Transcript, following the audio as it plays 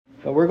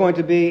But we're going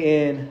to be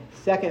in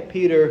 2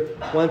 Peter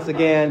once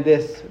again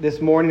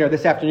this morning, or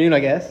this afternoon, I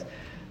guess.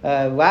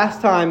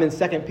 Last time in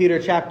 2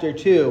 Peter chapter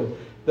 2,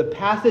 the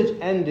passage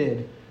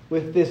ended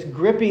with this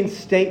gripping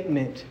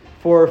statement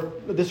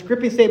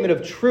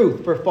of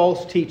truth for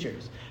false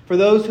teachers. For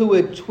those who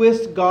would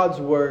twist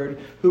God's word,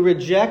 who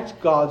reject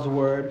God's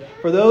word,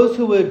 for those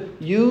who would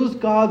use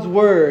God's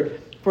word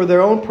for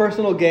their own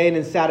personal gain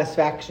and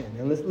satisfaction.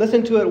 And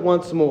listen to it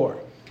once more.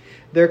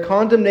 Their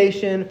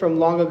condemnation from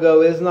long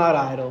ago is not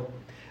idle.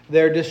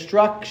 Their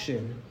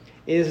destruction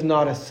is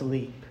not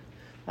asleep.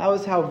 That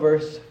was how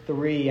verse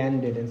 3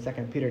 ended in 2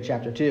 Peter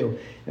chapter 2.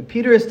 And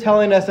Peter is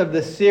telling us of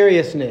the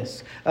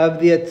seriousness of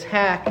the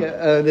attack,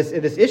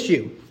 this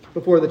issue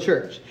before the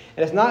church.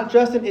 And it's not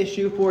just an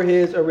issue for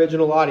his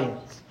original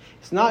audience.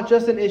 It's not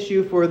just an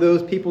issue for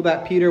those people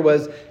that Peter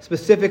was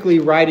specifically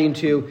writing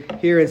to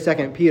here in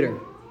 2 Peter.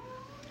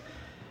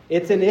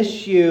 It's an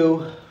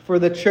issue for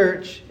the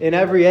church in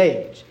every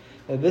age.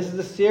 This is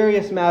a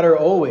serious matter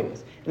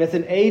always. And it's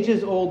an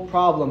ages-old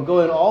problem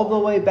going all the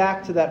way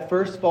back to that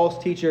first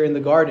false teacher in the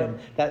garden,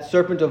 that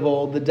serpent of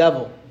old, the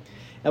devil.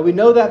 And we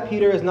know that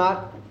Peter is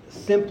not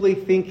simply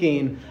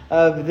thinking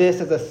of this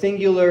as a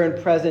singular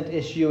and present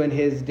issue in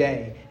his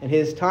day, in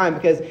his time,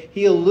 because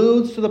he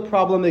alludes to the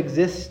problem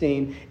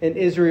existing in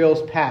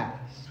Israel's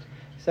past.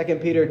 2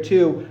 Peter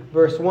 2,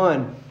 verse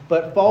 1,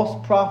 but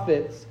false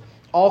prophets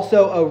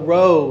also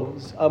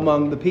arose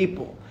among the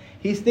people.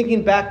 He's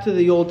thinking back to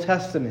the Old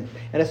Testament,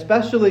 and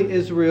especially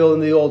Israel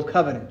in the Old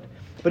Covenant.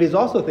 But he's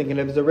also thinking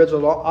of his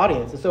original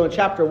audience. And so in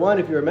chapter 1,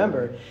 if you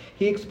remember,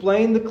 he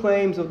explained the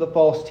claims of the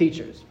false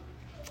teachers.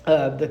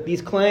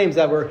 These claims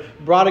that were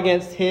brought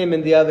against him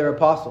and the other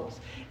apostles.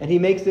 And he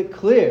makes it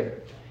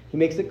clear. He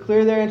makes it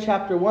clear there in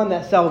chapter 1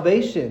 that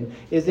salvation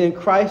is in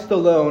Christ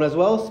alone, as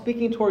well as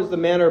speaking towards the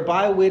manner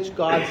by which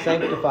God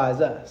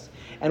sanctifies us.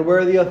 And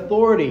where the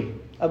authority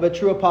of a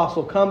true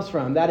apostle comes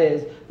from, that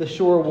is, the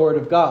sure word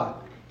of God.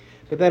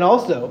 But then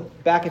also,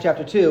 back in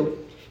chapter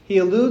 2, he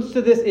alludes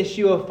to this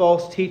issue of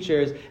false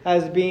teachers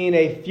as being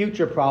a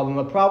future problem,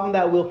 a problem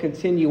that will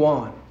continue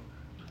on.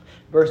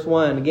 Verse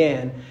 1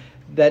 again,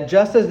 that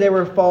just as there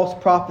were false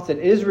prophets in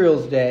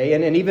Israel's day,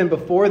 and even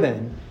before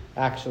then,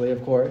 actually,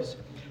 of course,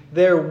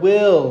 there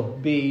will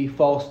be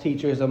false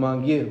teachers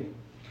among you.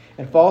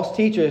 And false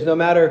teachers, no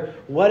matter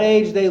what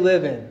age they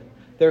live in,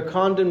 their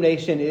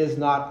condemnation is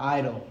not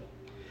idle.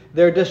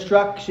 Their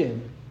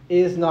destruction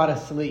is not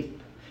asleep.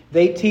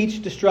 They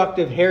teach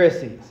destructive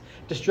heresies,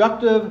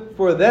 destructive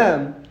for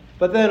them,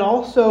 but then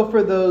also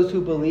for those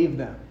who believe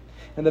them.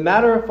 And the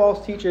matter of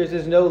false teachers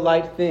is no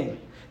light thing.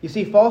 You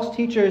see, false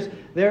teachers,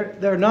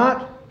 they're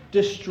not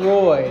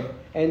destroyed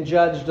and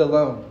judged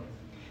alone.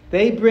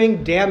 They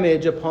bring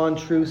damage upon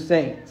true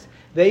saints.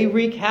 They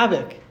wreak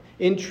havoc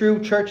in true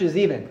churches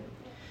even.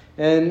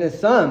 And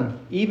some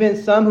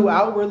who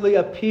outwardly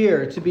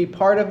appear to be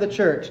part of the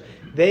church,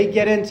 they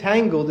get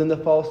entangled in the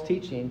false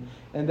teaching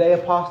and they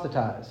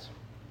apostatize.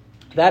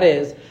 That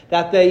is,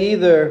 that they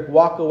either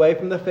walk away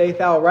from the faith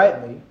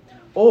outrightly,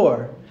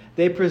 or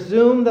they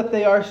presume that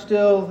they are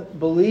still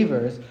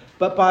believers,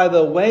 but by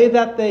the way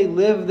that they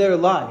live their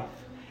life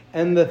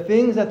and the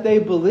things that they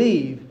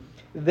believe,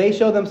 they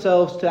show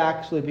themselves to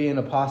actually be an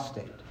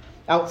apostate,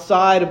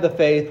 outside of the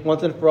faith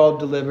once and for all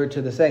delivered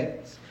to the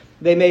saints.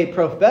 They may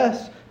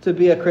profess to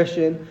be a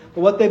Christian,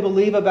 but what they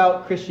believe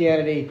about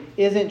Christianity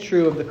isn't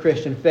true of the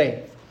Christian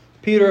faith.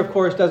 Peter, of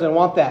course, doesn't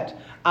want that.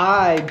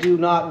 I do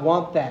not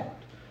want that.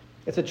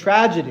 It's a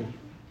tragedy.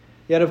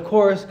 Yet, of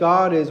course,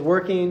 God is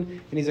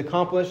working and He's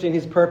accomplishing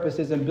His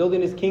purposes and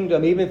building His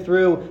kingdom even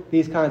through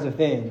these kinds of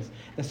things.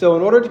 And so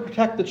in order to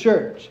protect the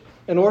church,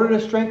 in order to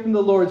strengthen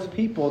the Lord's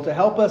people, to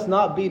help us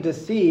not be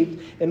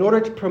deceived, in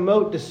order to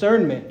promote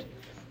discernment,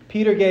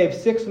 Peter gave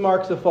 6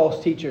 marks of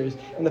false teachers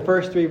in the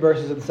first 3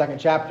 verses of the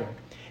 2nd chapter.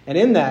 And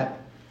in that,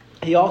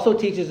 he also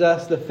teaches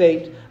us the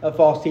fate of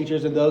false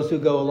teachers and those who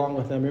go along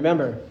with them.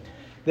 Remember,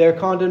 their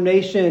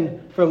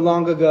condemnation from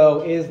long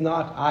ago is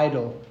not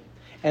idle,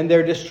 and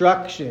their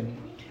destruction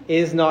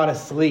is not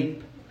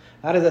asleep.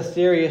 That is a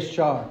serious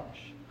charge,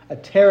 a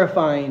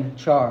terrifying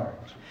charge.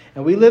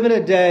 And we live in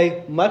a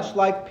day, much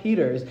like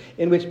Peter's,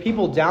 in which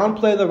people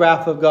downplay the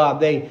wrath of God.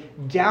 They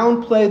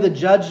downplay the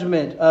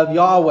judgment of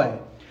Yahweh.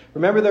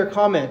 Remember their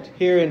comment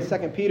here in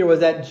 2 Peter was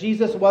that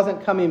Jesus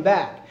wasn't coming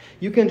back.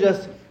 You can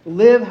just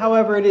live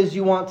however it is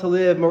you want to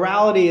live.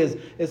 Morality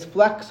is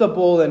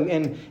flexible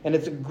and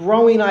it's a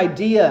growing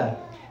idea.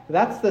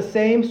 That's the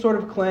same sort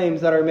of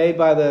claims that are made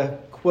by the,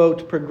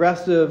 quote,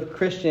 progressive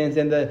Christians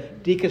and the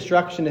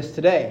deconstructionists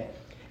today.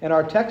 And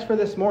our text for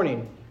this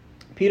morning,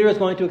 Peter is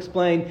going to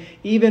explain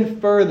even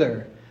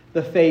further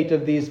the fate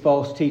of these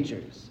false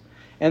teachers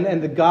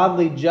and the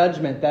godly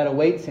judgment that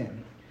awaits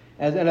him.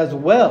 And as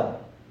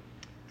well,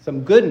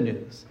 some good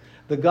news,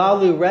 the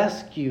godly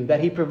rescue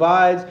that he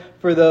provides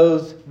for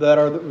those that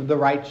are the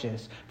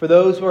righteous, for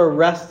those who are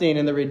resting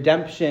in the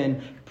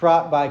redemption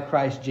brought by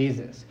Christ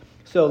Jesus.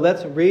 So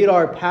let's read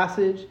our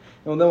passage,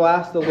 and then we'll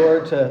ask the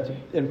Lord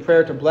in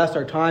prayer to bless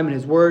our time in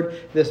His Word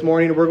this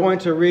morning. We're going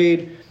to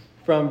read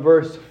from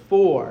verse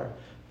 4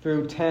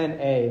 through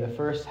 10a, the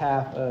first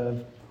half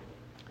of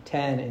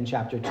 10 in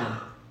chapter 2.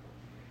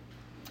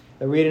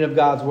 The reading of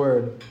God's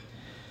word.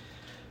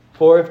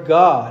 For if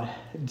God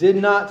did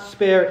not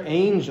spare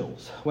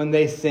angels when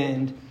they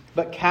sinned,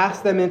 but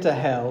cast them into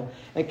hell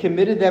and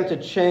committed them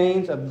to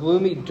chains of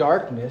gloomy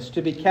darkness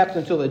to be kept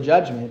until the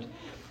judgment,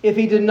 if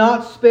he did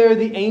not spare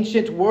the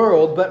ancient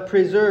world, but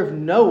preserved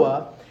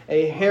Noah,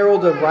 a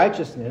herald of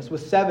righteousness,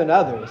 with 7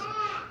 others,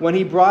 when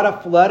he brought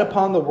a flood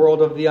upon the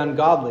world of the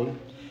ungodly,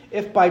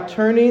 if by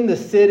turning the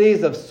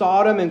cities of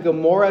Sodom and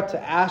Gomorrah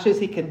to ashes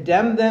he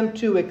condemned them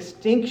to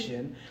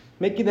extinction,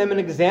 making them an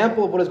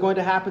example of what is going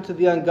to happen to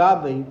the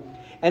ungodly,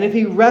 and if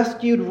he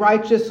rescued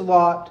righteous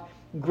Lot,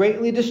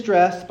 greatly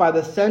distressed by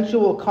the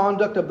sensual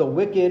conduct of the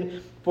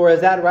wicked, for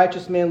as that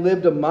righteous man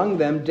lived among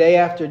them day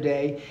after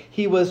day,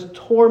 he was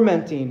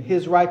tormenting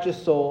his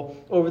righteous soul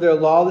over their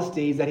lawless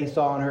deeds that he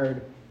saw and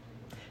heard.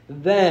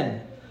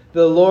 Then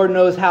the Lord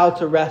knows how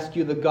to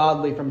rescue the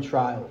godly from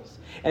trials,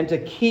 and to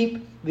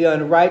keep the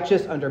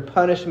unrighteous under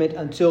punishment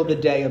until the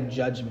day of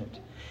judgment,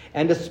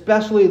 and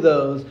especially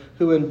those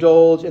who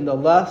indulge in the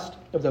lust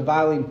of the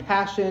violent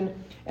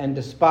passion and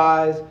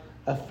despise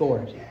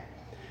authority.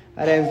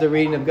 That ends the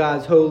reading of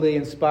God's holy,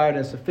 inspired,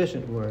 and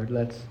sufficient word.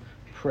 Let's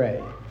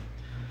pray.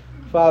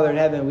 Father in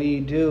heaven, we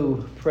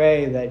do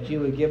pray that you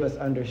would give us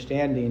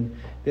understanding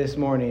this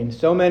morning.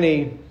 So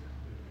many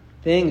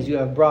things you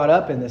have brought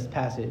up in this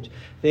passage,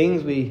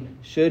 things we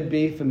should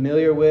be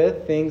familiar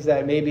with, things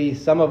that maybe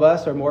some of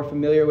us are more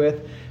familiar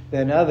with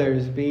than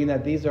others, being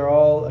that these are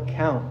all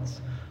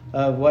accounts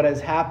of what has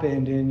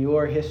happened in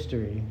your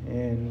history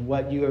and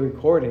what you have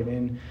recorded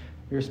in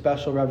your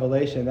special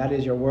revelation. That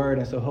is your word.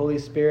 And so, Holy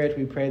Spirit,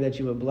 we pray that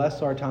you would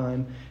bless our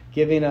time,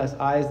 giving us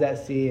eyes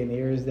that see and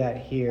ears that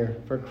hear.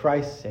 For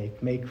Christ's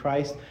sake, may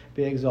Christ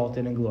be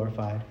exalted and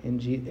glorified. In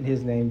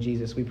his name,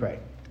 Jesus, we pray.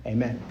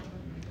 Amen.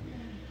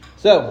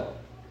 So,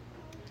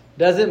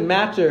 does it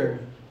matter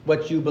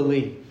what you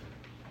believe?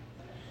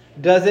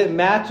 Does it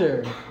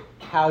matter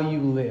how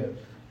you live?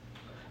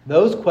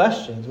 Those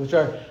questions, which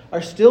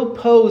are still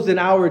posed in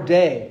our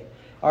day,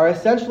 are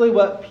essentially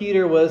what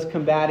Peter was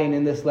combating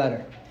in this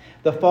letter.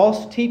 The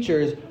false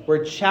teachers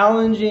were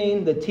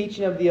challenging the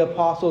teaching of the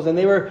apostles, and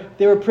they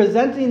were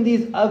presenting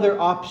these other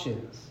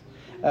options.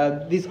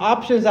 These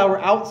options that were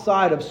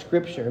outside of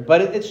Scripture.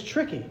 But it's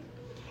tricky.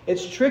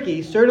 It's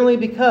tricky, certainly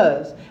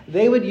because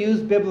they would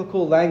use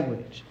biblical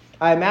language.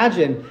 I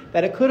imagine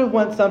that it could have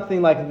went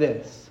something like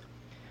this.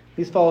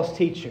 These false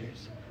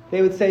teachers.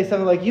 They would say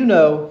something like,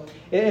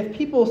 if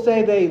people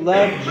say they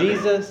love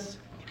Jesus,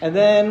 and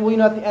then,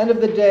 at the end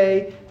of the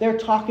day, they're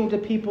talking to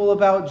people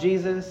about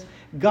Jesus.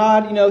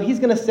 God, he's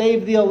going to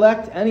save the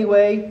elect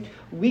anyway.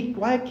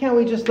 Why can't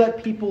we just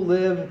let people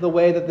live the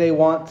way that they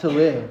want to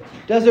live?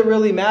 Does it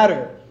really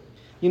matter?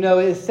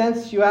 Is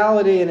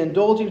sensuality and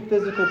indulging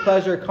physical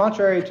pleasure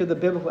contrary to the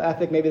biblical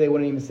ethic? Maybe they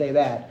wouldn't even say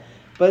that.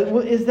 But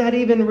is that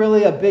even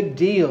really a big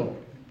deal?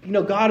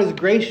 God is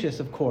gracious,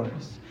 of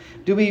course.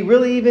 Do we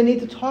really even need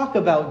to talk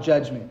about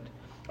judgment?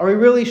 Are we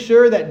really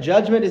sure that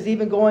judgment is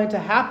even going to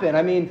happen?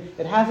 I mean,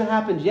 it hasn't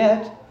happened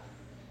yet.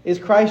 Is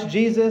Christ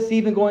Jesus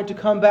even going to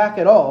come back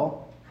at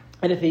all?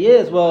 And if he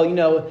is,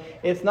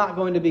 it's not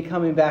going to be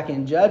coming back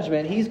in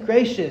judgment. He's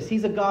gracious.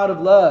 He's a God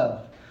of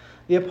love.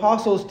 The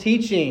apostles'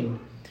 teaching,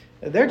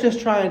 they're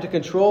just trying to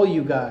control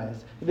you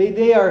guys.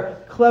 They are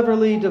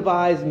cleverly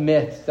devised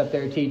myths that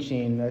they're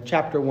teaching.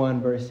 Chapter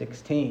 1, verse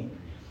 16.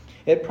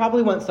 It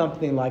probably went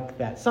something like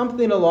that.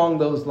 Something along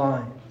those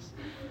lines.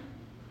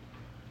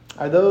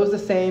 Are those the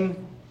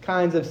same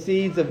kinds of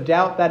seeds of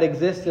doubt that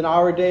exist in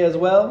our day as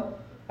well?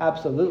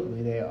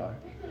 Absolutely they are.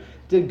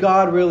 Did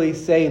God really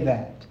say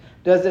that?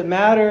 Does it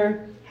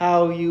matter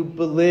how you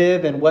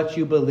live and what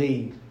you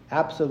believe?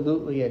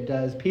 Absolutely it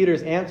does.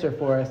 Peter's answer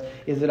for us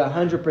is that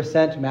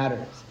 100%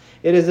 matters.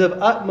 It is of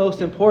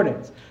utmost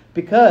importance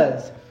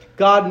because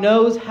God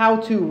knows how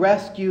to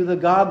rescue the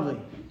godly.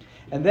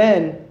 And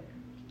then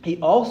he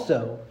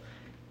also,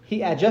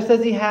 just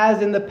as he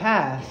has in the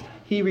past,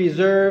 he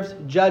reserves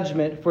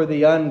judgment for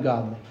the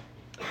ungodly.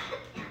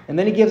 And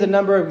then he gives a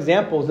number of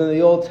examples in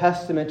the Old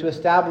Testament to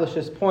establish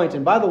this point.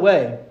 And by the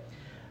way,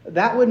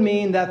 that would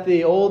mean that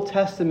the Old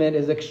Testament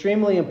is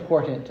extremely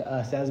important to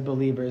us as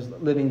believers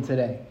living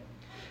today.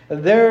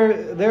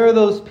 There are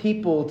those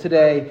people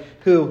today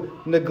who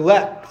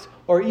neglect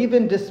or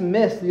even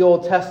dismiss the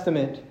Old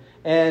Testament.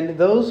 And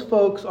those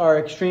folks are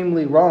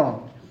extremely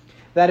wrong.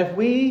 That if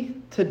we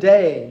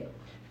today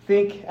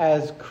think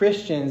as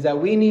Christians that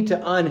we need to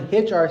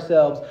unhitch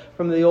ourselves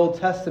from the Old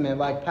Testament,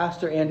 like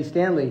Pastor Andy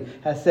Stanley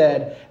has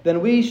said,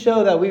 then we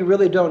show that we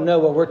really don't know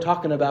what we're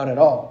talking about at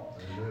all.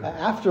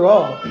 After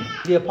all,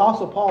 the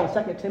Apostle Paul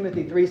in 2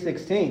 Timothy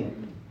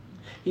 3:16,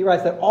 he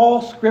writes that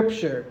all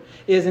Scripture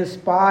is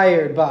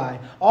inspired by,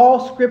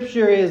 all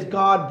Scripture is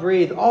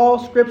God-breathed, all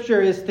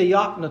Scripture is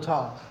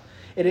theopneustos.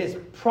 It is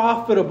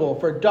profitable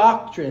for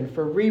doctrine,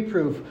 for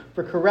reproof,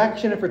 for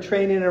correction, and for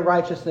training in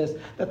righteousness,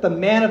 that the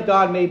man of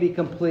God may be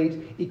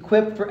complete,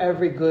 equipped for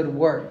every good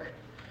work.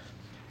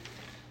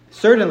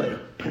 Certainly,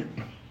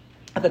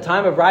 at the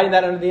time of writing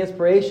that under the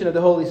inspiration of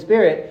the Holy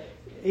Spirit,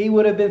 he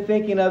would have been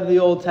thinking of the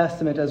Old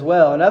Testament as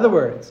well. In other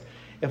words,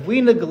 if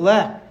we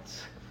neglect,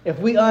 if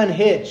we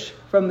unhitch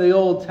from the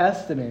Old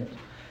Testament,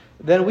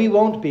 then we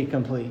won't be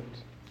complete.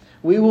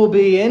 We will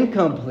be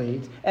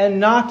incomplete and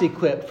not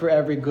equipped for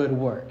every good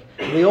work.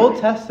 The Old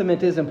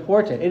Testament is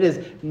important. It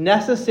is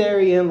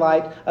necessary in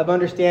light of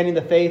understanding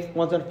the faith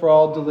once and for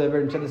all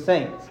delivered to the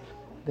saints.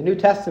 The New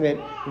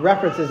Testament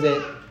references it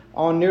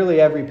on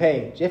nearly every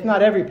page, if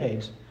not every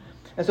page.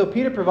 And so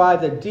Peter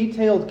provides a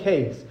detailed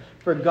case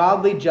for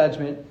godly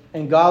judgment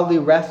and godly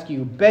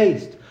rescue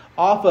based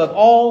off of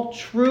all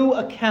true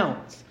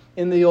accounts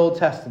in the Old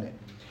Testament.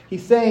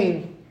 He's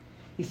saying,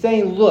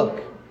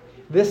 look,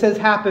 this has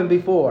happened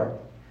before.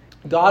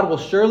 God will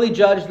surely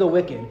judge the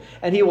wicked,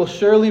 and he will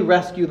surely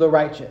rescue the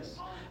righteous.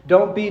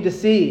 Don't be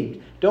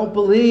deceived. Don't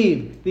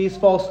believe these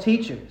false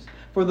teachers.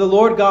 For the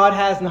Lord God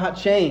has not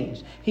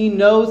changed. He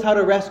knows how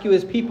to rescue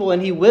his people,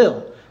 and he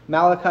will.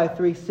 Malachi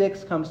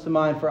 3:6 comes to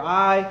mind. For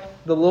I,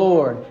 the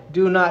Lord,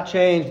 do not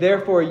change.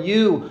 Therefore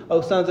you,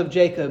 O sons of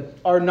Jacob,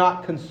 are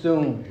not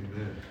consumed.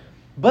 Amen.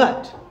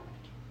 But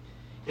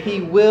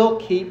he will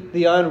keep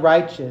the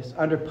unrighteous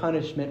under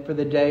punishment for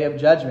the day of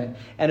judgment.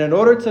 And in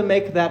order to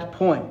make that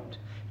point,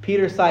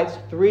 Peter cites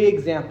 3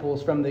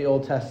 examples from the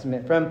Old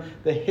Testament, from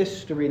the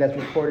history that's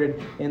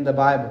recorded in the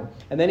Bible.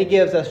 And then he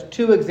gives us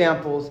 2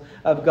 examples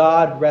of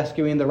God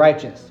rescuing the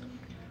righteous.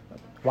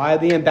 Why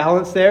the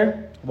imbalance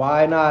there?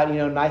 Why not,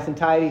 nice and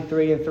tidy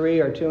 3 and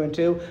 3 or 2 and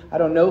 2? I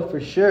don't know for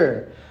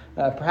sure.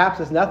 Perhaps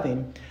it's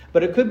nothing.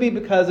 But it could be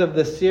because of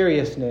the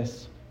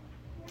seriousness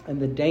and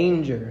the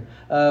danger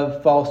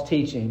of false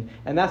teaching.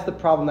 And that's the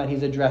problem that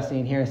he's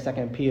addressing here in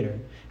 2 Peter.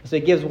 So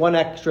he gives one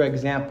extra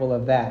example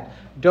of that.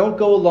 Don't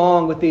go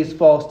along with these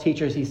false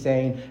teachers, he's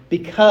saying,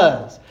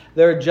 because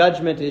their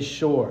judgment is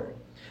sure.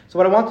 So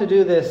what I want to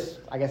do this,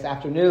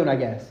 afternoon,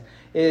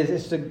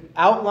 is to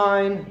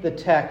outline the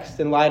text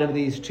in light of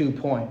these 2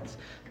 points.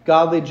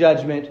 Godly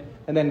judgment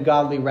and then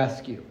godly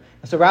rescue.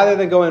 So rather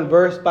than going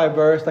verse by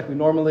verse like we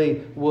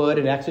normally would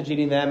and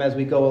exegeting them as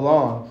we go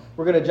along,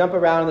 we're going to jump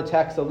around the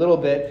text a little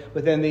bit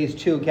within these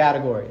 2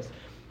 categories.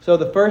 So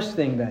the first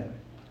thing then,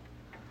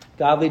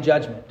 godly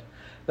judgment.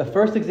 The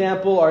first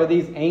example are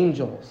these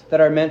angels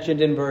that are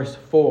mentioned in verse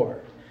 4.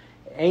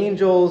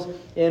 Angels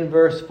in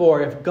verse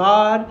 4. If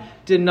God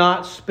did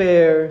not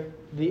spare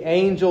the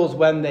angels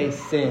when they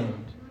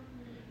sinned,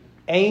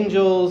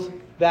 angels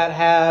that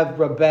have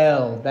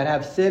rebelled, that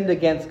have sinned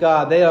against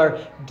God, they are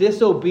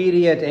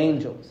disobedient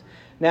angels.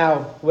 Now,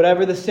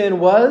 whatever the sin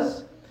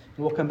was, and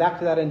we'll come back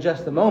to that in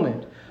just a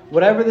moment,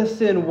 whatever the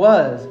sin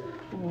was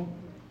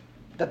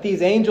that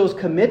these angels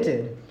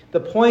committed, the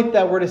point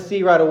that we're to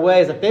see right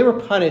away is that they were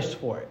punished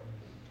for it.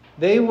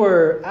 They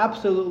were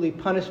absolutely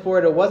punished for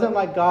it. It wasn't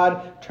like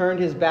God turned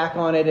his back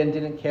on it and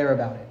didn't care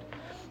about it.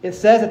 It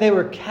says that they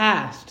were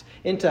cast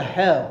into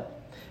hell.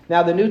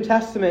 Now, the New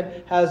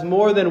Testament has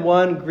more than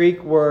one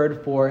Greek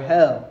word for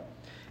hell.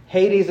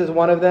 Hades is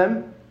one of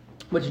them,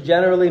 which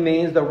generally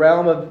means the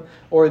realm of,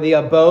 or the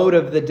abode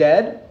of the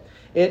dead.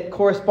 It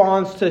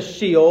corresponds to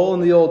Sheol in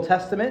the Old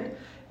Testament.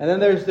 And then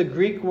there's the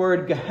Greek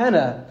word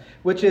Gehenna,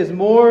 which is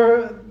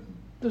more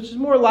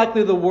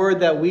likely the word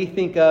that we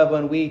think of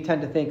when we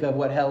tend to think of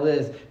what hell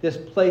is, this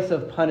place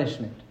of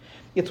punishment.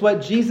 It's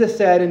what Jesus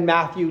said in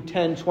Matthew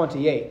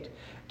 10:28.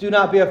 Do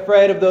not be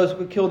afraid of those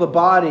who kill the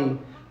body,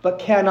 but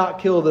cannot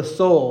kill the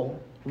soul.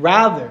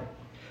 Rather,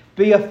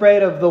 be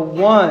afraid of the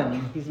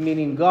one, he's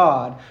meaning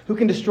God, who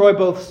can destroy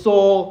both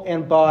soul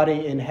and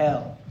body in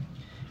hell,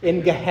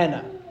 in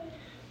Gehenna.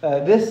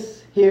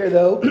 This here,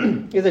 though,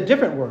 is a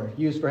different word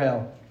used for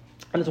hell.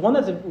 And it's one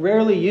that's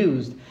rarely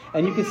used.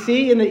 And you can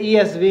see in the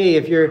ESV,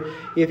 if your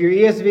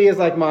ESV is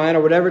like mine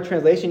or whatever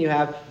translation you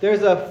have,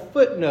 there's a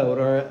footnote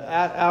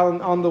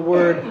on the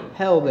word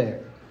hell there.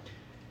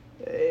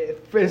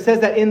 It says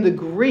that in the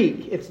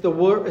Greek, it's the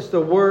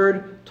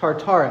word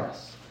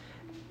Tartarus.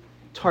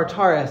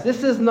 Tartarus.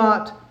 This is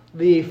not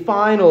the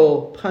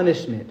final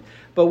punishment,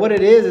 but what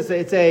it is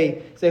it's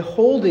a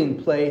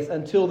holding place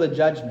until the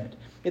judgment.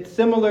 It's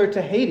similar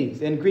to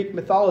Hades in Greek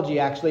mythology,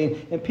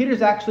 actually, and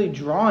Peter's actually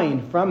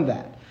drawing from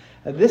that.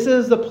 This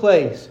is the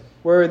place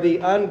where the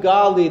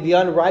ungodly, the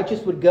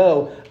unrighteous would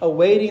go,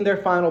 awaiting their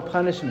final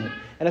punishment.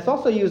 And it's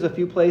also used a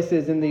few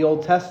places in the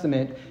Old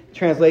Testament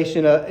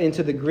translation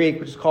into the Greek,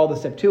 which is called the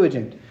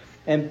Septuagint.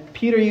 And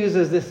Peter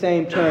uses this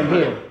same term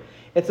here.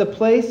 It's a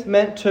place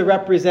meant to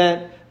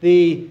represent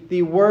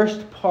the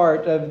worst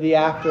part of the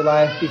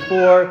afterlife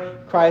before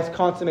Christ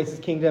consummates his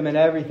kingdom and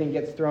everything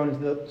gets thrown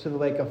into the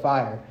lake of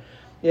fire.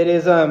 It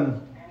is,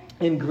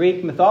 in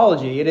Greek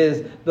mythology, it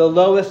is the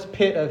lowest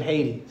pit of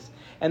Hades.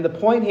 And the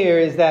point here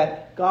is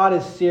that God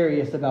is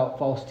serious about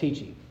false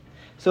teaching.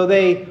 So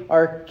they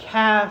are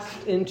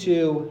cast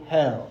into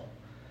hell.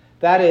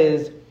 That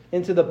is,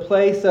 into the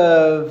place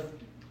of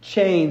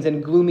chains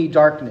and gloomy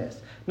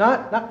darkness.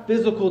 Not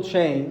physical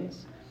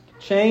chains,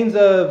 chains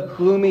of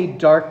gloomy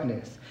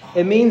darkness.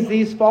 It means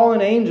these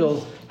fallen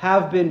angels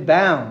have been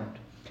bound.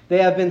 They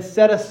have been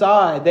set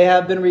aside. They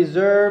have been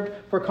reserved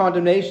for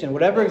condemnation.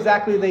 Whatever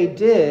exactly they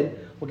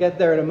did, we'll get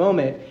there in a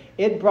moment,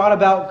 it brought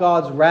about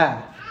God's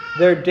wrath.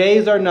 Their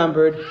days are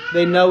numbered.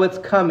 They know it's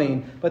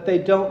coming, but they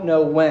don't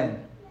know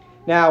when.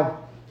 Now,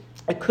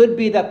 it could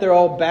be that they're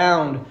all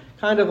bound,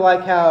 kind of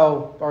like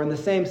how, or in the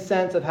same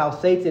sense of how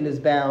Satan is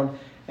bound,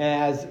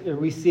 as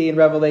we see in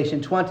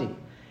Revelation 20,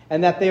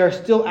 and that they are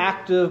still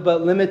active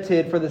but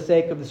limited for the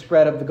sake of the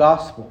spread of the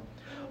gospel.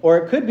 Or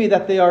it could be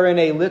that they are in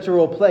a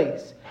literal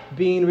place,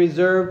 being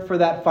reserved for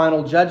that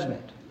final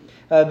judgment.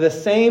 The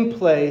same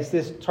place,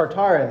 this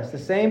Tartarus, the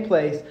same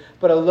place,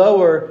 but a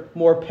lower,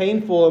 more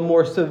painful, and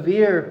more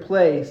severe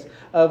place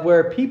of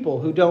where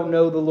people who don't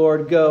know the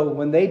Lord go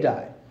when they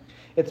die.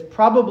 It's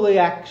probably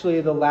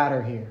actually the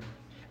latter here,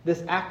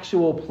 this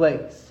actual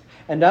place.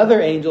 And other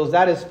angels,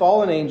 that is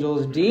fallen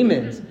angels,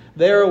 demons,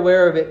 they're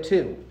aware of it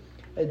too.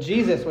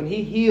 Jesus, when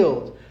he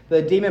healed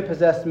the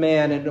demon-possessed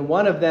man, and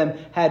one of them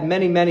had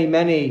many, many,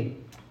 many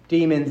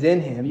demons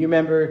in him. You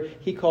remember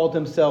he called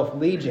himself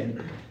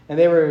Legion, and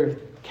they were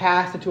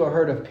cast into a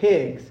herd of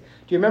pigs.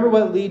 Do you remember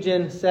what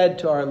Legion said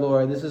to our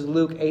Lord? This is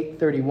Luke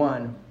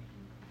 8:31.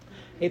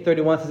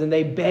 8:31 says, and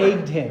they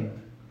begged him.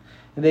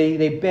 And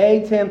they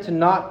begged him to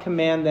not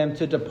command them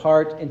to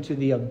depart into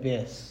the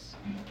abyss.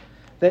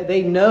 That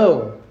they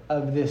know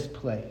of this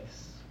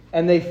place,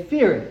 and they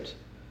fear it.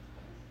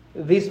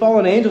 These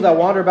fallen angels that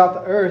wander about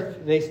the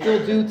earth, they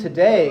still do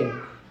today.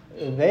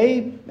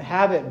 They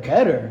have it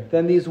better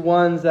than these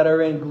ones that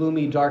are in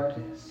gloomy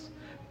darkness.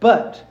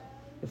 But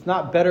it's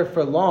not better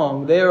for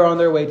long. They are on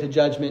their way to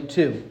judgment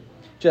too,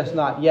 just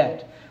not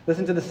yet.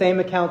 Listen to the same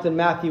account in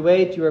Matthew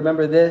 8. You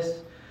remember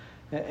this?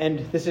 And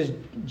this is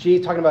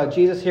talking about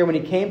Jesus here. When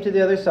he came to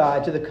the other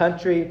side, to the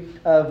country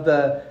of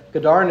the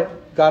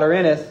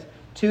Gadarenes,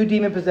 2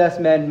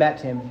 demon-possessed men met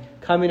him,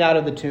 coming out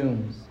of the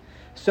tombs,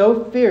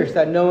 so fierce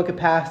that no one could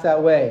pass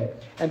that way.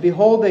 And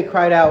behold, they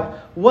cried out,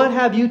 what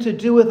have you to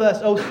do with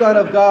us, O Son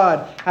of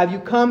God? Have you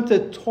come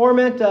to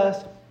torment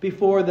us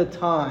before the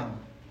time?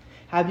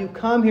 Have you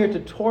come here to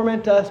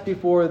torment us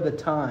before the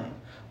time?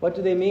 What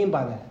do they mean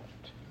by that?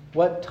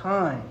 What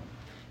time?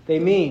 They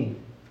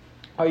mean,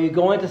 are you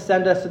going to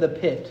send us to the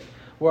pit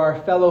where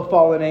our fellow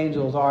fallen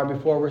angels are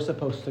before we're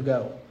supposed to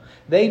go?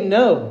 They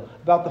know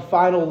about the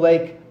final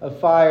lake of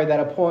fire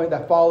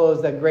that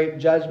follows that great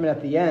judgment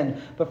at the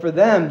end. But for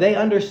them, they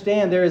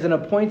understand there is an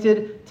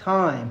appointed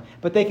time,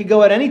 but they could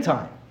go at any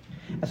time.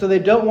 And so they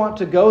don't want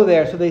to go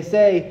there. So they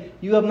say,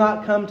 you have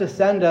not come to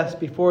send us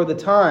before the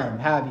time,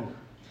 have you?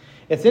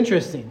 It's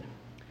interesting.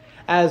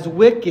 As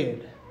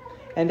wicked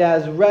and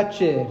as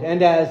wretched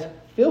and as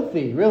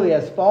filthy, really,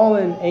 as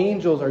fallen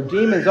angels or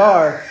demons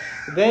are,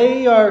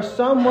 they are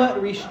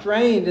somewhat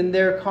restrained in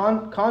their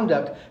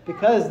conduct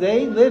because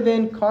they live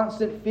in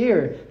constant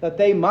fear that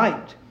they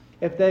might,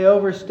 if they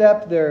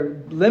overstep their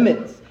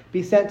limits,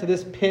 be sent to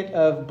this pit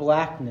of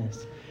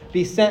blackness,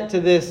 be sent to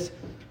this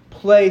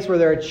place where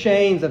there are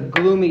chains of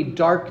gloomy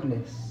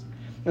darkness.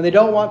 And they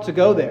don't want to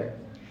go there.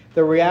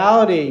 The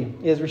reality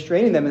is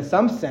restraining them in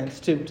some sense,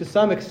 to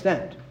some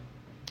extent.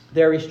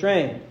 They're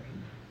restrained.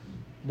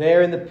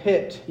 They're in the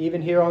pit,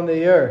 even here on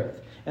the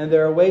earth, and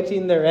they're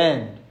awaiting their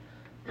end.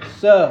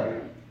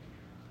 So,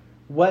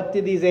 what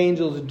did these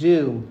angels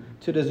do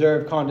to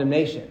deserve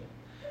condemnation?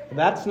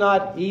 That's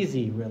not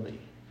easy, really.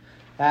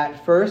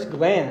 At first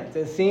glance,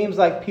 it seems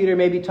like Peter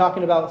may be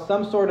talking about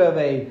some sort of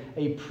a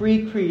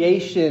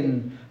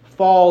pre-creation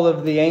fall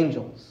of the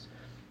angels.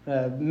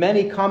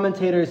 Many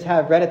commentators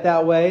have read it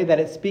that way, that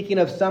it's speaking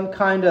of some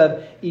kind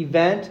of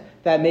event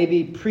that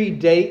maybe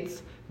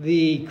predates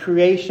the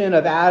creation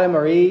of Adam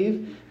or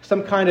Eve,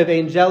 some kind of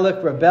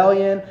angelic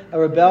rebellion, a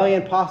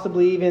rebellion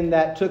possibly even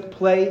that took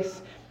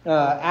place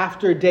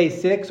after day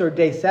 6 or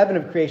day 7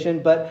 of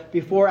creation, but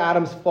before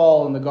Adam's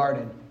fall in the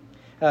garden.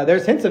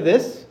 There's hints of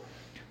this,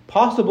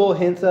 possible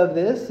hints of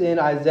this in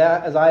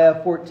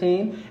Isaiah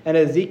 14 and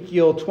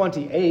Ezekiel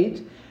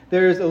 28.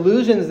 There's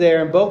allusions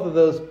there in both of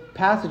those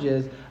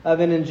passages of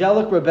an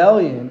angelic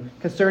rebellion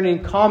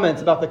concerning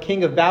comments about the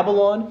king of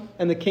Babylon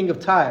and the king of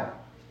Tyre.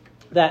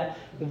 That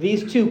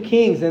these 2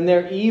 kings and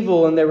their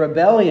evil and their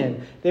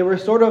rebellion, they were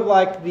sort of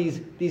like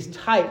these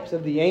types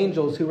of the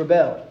angels who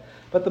rebelled.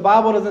 But the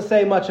Bible doesn't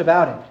say much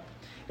about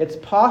it. It's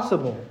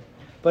possible,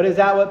 but is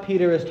that what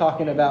Peter is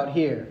talking about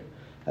here?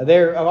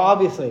 There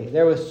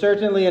was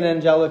certainly an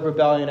angelic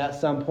rebellion at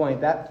some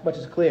point. That much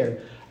is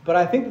clear. But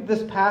I think that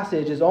this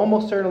passage is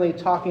almost certainly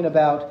talking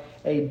about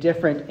a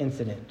different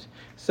incident.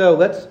 So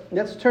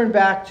let's turn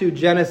back to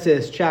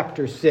Genesis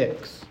chapter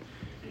 6.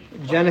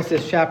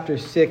 Genesis chapter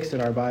 6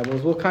 in our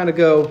Bibles. We'll kind of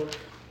go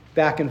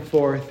back and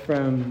forth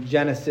from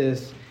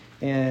Genesis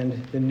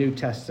and the New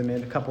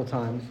Testament a couple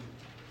times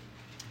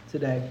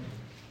today.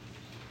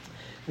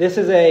 This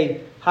is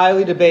a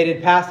highly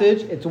debated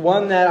passage. It's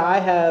one that I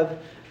have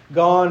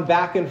gone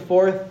back and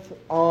forth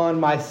on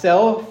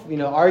myself,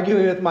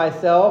 arguing with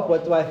myself.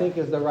 What do I think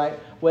is the right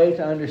way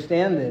to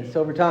understand this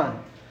over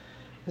time?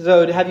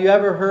 So have you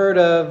ever heard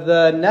of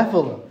the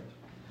Nephilim?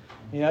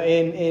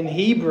 In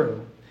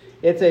Hebrew,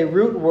 it's a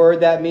root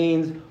word that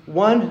means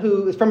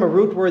it's from a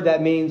root word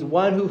that means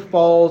one who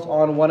falls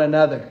on one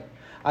another.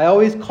 I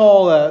always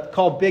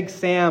call Big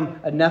Sam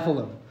a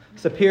Nephilim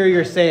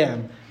Superior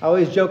Sam. I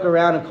always joke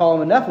around and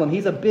call him a Nephilim.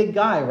 He's a big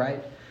guy,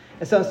 right?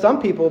 And so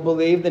some people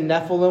believe the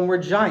Nephilim were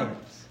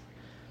giants.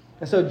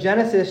 And so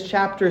Genesis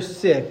chapter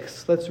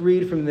 6, let's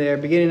read from there,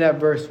 beginning at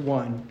verse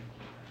 1.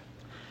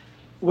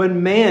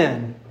 When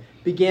man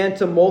began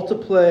to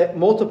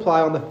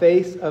multiply on the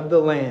face of the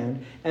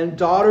land, and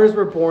daughters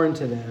were born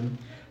to them,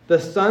 the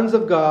sons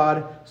of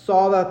God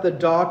saw that the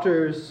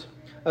daughters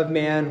of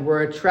man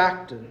were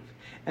attractive,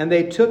 and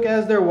they took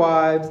as their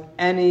wives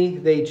any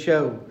they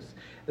chose.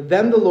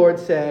 Then the Lord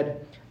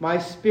said, My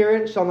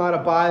spirit shall not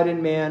abide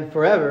in man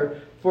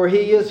forever, for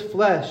he is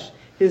flesh.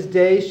 His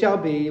days shall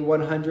be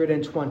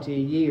 120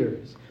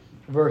 years.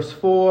 Verse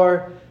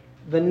 4,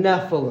 the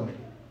Nephilim.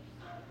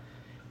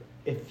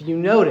 If you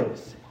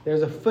notice,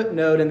 there's a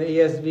footnote in the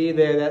ESV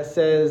there that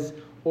says,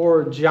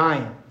 or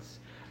giants.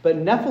 But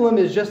Nephilim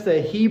is just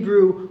a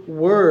Hebrew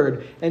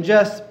word. And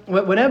just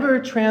whenever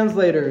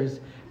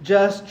translators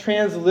just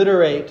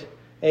transliterate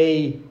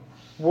a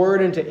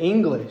word into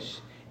English,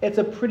 it's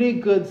a pretty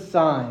good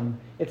sign.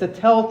 It's a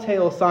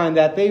telltale sign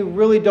that they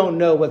really don't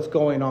know what's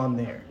going on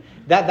there.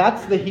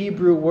 That's the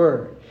Hebrew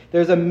word.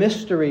 There's a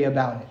mystery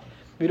about it.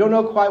 We don't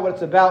know quite what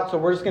it's about, so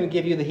we're just going to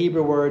give you the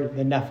Hebrew word,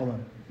 the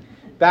Nephilim.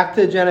 Back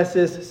to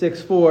Genesis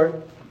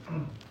 6:4.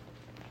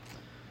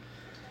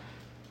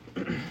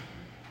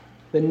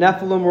 The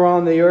Nephilim were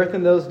on the earth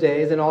in those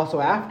days and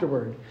also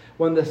afterward,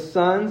 when the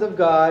sons of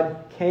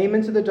God came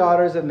into the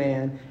daughters of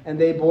man, and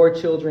they bore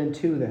children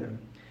to them.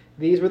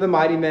 These were the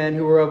mighty men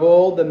who were of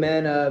old, the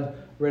men of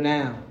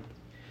renown.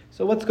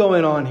 So what's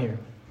going on here?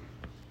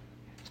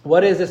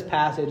 What is this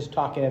passage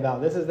talking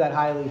about? This is that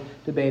highly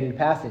debated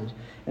passage.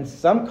 And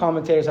some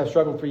commentators have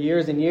struggled for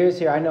years and years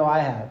here. I know I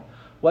have.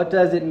 What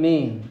does it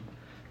mean?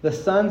 The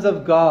sons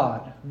of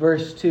God,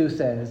 verse 2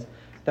 says,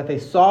 that they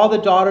saw the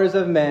daughters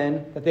of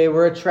men, that they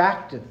were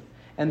attractive,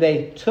 and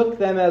they took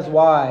them as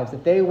wives,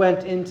 that they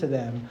went into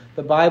them.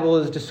 The Bible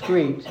is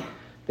discreet.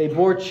 They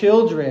bore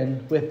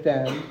children with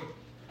them.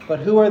 But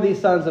who are these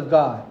sons of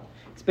God?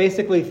 It's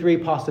basically three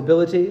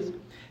possibilities.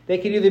 They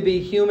could either be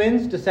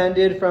humans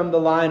descended from the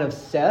line of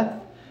Seth.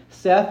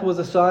 Seth was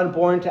a son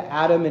born to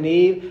Adam and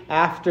Eve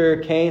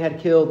after Cain had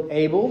killed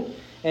Abel.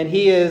 And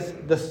he is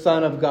the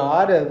son of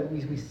God.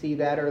 We see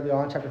that early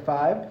on in chapter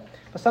 5.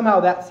 But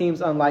somehow that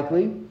seems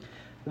unlikely.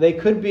 They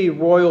could be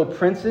royal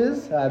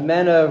princes,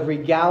 men of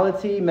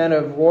regality, men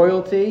of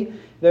royalty.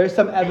 There's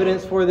some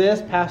evidence for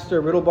this.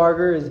 Pastor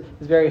Riddlebarger is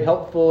very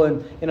helpful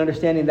in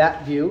understanding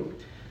that view.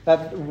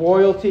 That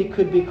royalty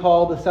could be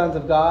called the sons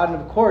of God.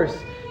 And of course,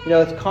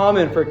 it's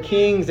common for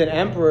kings and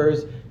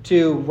emperors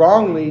to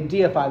wrongly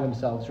deify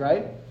themselves,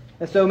 right?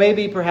 And so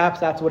maybe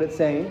perhaps that's what it's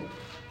saying.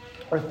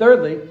 Or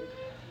thirdly,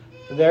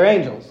 they're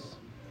angels.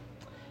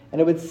 And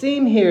it would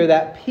seem here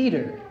that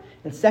Peter,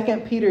 in 2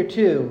 Peter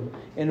 2,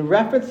 in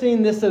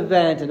referencing this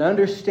event and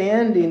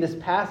understanding this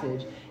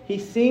passage, he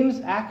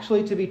seems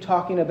actually to be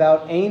talking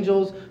about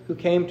angels who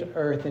came to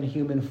earth in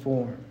human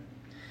form.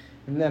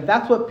 And if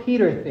that's what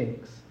Peter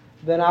thinks,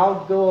 then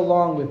I'll go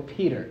along with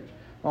Peter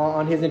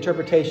on his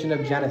interpretation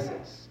of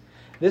Genesis.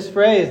 This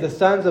phrase, the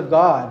sons of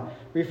God,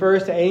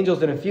 refers to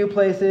angels in a few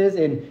places,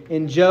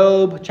 in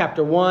Job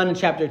chapter 1 and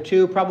chapter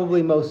 2,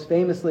 probably most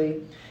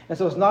famously. And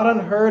so it's not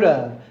unheard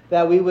of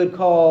that we would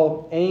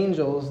call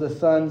angels the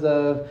sons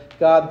of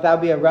God. That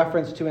would be a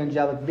reference to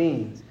angelic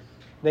beings.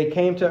 They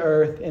came to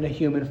earth in a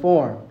human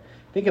form.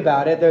 Think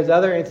about it. There's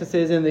other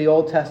instances in the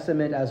Old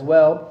Testament as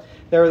well.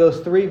 There were those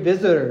three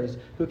visitors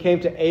who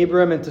came to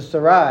Abram and to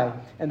Sarai,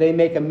 and they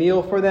make a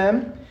meal for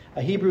them.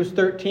 Hebrews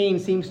 13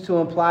 seems to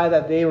imply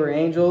that they were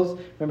angels.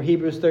 Remember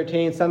Hebrews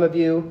 13? Some of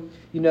you,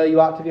 you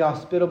ought to be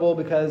hospitable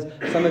because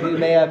some of you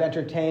may have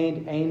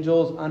entertained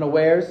angels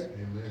unawares.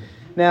 Amen.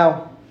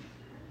 Now,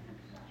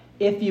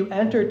 if you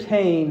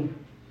entertain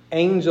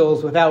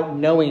angels without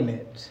knowing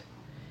it,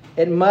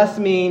 it must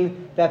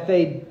mean that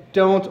they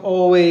don't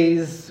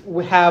always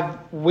have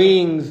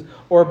wings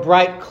or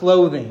bright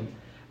clothing.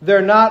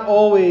 They're not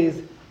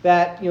always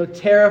that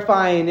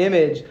terrifying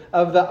image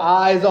of the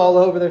eyes all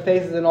over their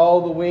faces and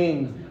all the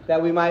wings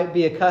that we might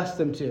be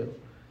accustomed to.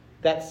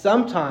 That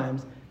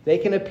sometimes they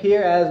can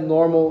appear as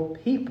normal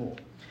people.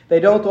 They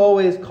don't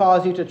always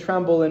cause you to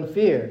tremble in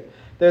fear.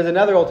 There's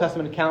another Old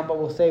Testament account, but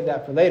we'll save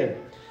that for later.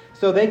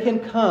 So they can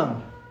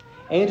come.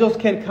 Angels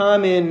can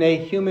come in a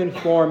human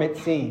form, it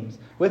seems,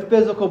 with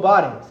physical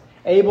bodies,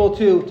 able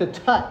to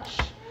touch,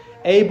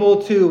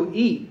 able to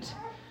eat.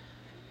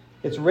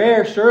 It's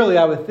rare, surely,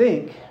 I would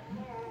think.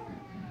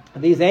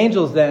 These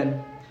angels,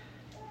 then,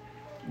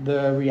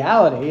 the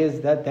reality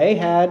is that they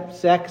had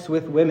sex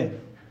with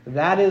women.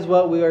 That is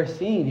what we are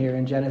seeing here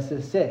in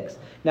Genesis 6.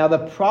 Now, the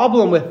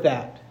problem with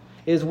that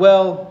is,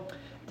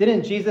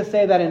 didn't Jesus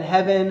say that in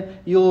heaven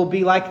you'll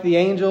be like the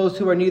angels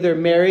who are neither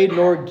married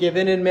nor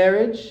given in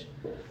marriage?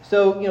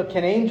 So,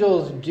 can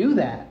angels do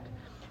that?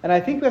 And I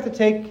think we have to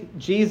take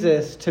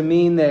Jesus to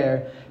mean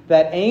there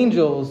that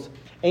angels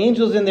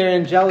in their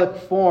angelic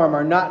form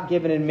are not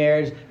given in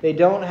marriage. They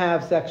don't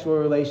have sexual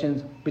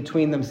relations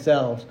between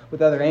themselves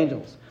with other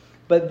angels.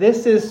 But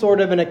this is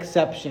sort of an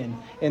exception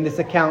in this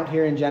account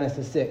here in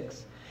Genesis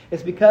 6.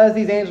 It's because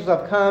these angels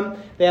have come,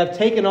 they have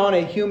taken on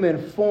a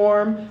human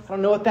form. I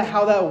don't know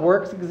how that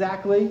works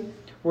exactly.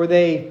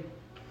 I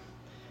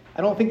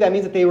don't think that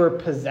means that they were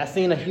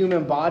possessing a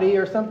human body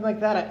or something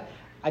like that.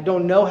 I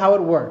don't know how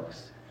it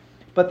works.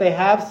 But they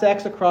have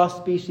sex across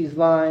species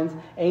lines,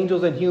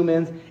 angels and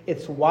humans.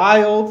 It's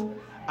wild.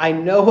 I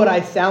know what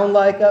I sound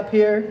like up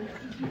here.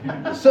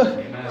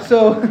 So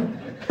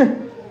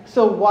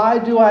why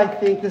do I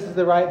think this is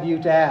the right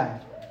view to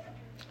have?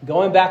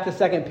 Going back to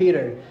 2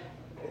 Peter,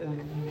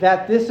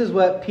 that this is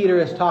what Peter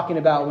is talking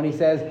about when he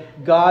says,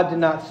 God did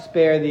not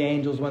spare the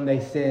angels when they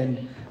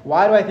sinned.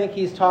 Why do I think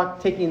he's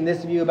taking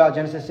this view about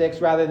Genesis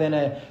 6 rather than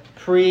a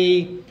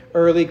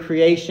pre-early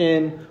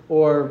creation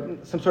or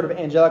some sort of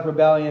angelic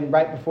rebellion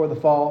right before the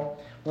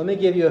fall? Let me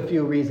give you a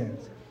few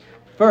reasons.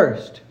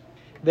 First,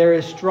 there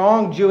is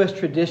strong Jewish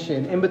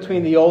tradition in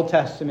between the Old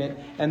Testament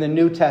and the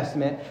New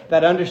Testament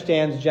that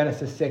understands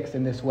Genesis 6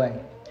 in this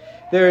way.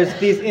 There's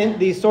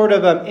these sort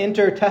of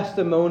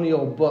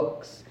intertestamental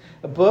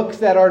books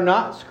that are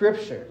not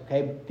Scripture.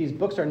 Okay, these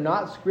books are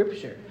not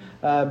Scripture.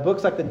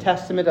 Books like the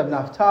Testament of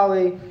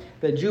Naphtali,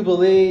 the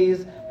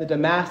Jubilees, the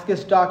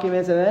Damascus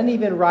documents, and then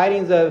even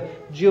writings of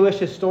Jewish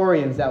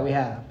historians that we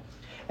have.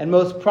 And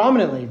most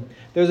prominently,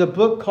 there's a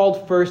book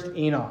called First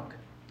Enoch.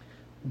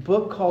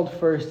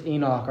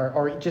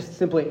 Or just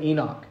simply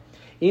Enoch.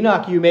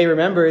 Enoch, you may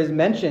remember, is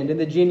mentioned in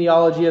the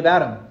genealogy of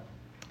Adam.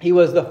 He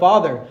was the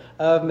father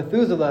of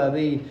Methuselah,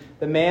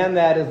 the man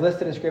that is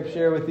listed in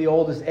Scripture with the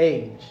oldest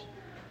age.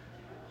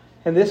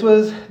 And this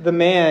was the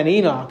man,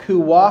 Enoch, who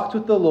walked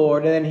with the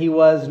Lord, and then he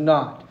was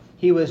not.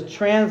 He was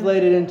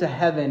translated into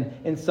heaven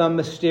in some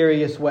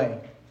mysterious way.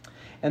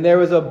 And there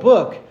was a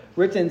book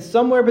written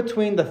somewhere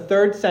between the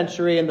 3rd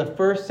century and the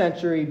 1st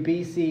century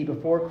BC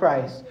before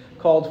Christ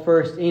called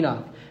First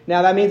Enoch.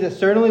 Now that means it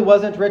certainly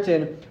wasn't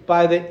written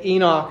by the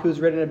Enoch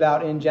who's written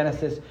about in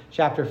Genesis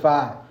chapter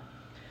 5,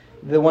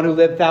 the one who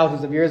lived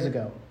thousands of years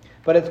ago.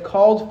 But it's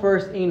called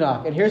First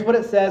Enoch. And here's what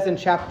it says in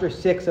chapter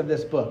 6 of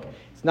this book.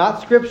 It's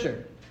not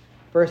Scripture.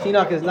 First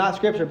Enoch is not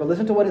Scripture, but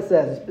listen to what it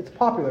says. It's a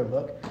popular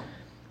book.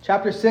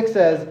 Chapter 6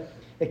 says,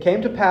 "It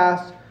came to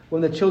pass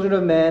when the children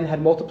of men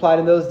had multiplied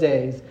in those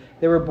days,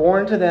 there were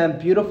born to them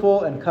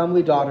beautiful and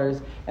comely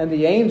daughters, and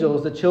the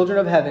angels, the children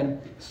of heaven,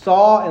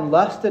 saw and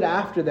lusted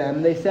after them.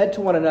 And they said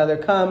to one another,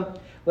 Come,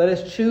 let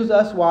us choose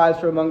us wives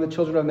from among the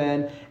children of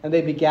men, and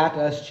they begat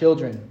us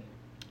children."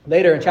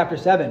 Later in chapter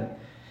 7,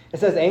 it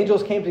says,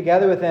 "Angels came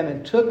together with them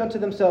and took unto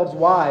themselves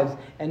wives,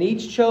 and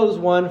each chose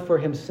one for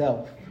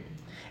himself.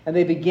 And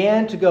they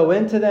began to go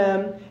into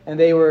them, and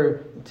they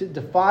were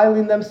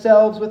defiling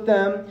themselves with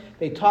them.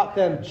 They taught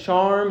them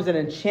charms and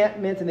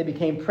enchantments, and they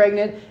became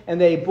pregnant, and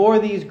they bore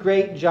these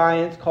great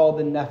giants called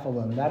the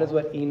Nephilim." That is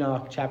what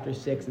Enoch chapter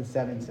 6 and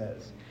 7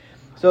 says.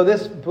 So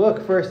this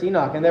book, First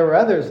Enoch, and there were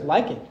others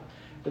like it,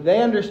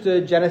 they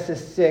understood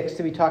Genesis 6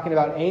 to be talking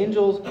about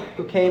angels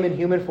who came in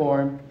human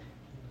form,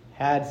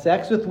 had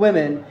sex with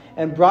women,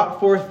 and brought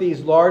forth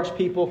these large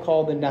people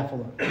called the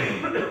Nephilim.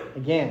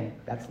 Again,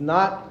 that's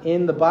not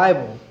in the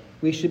Bible.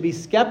 We should be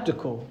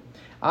skeptical.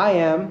 I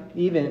am,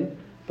 even.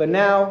 But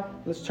now,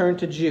 let's turn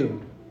to Jude,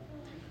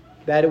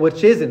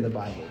 which is in the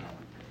Bible.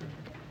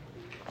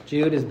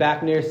 Jude is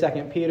back near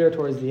 2 Peter,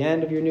 towards the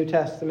end of your New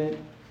Testament.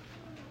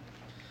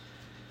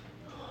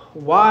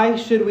 Why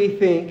should we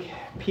think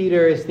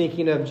Peter is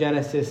thinking of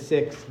Genesis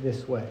 6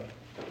 this way?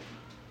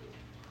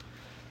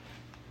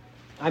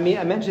 I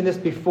mentioned this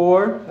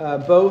before.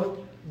 Both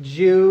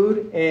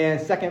Jude and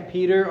 2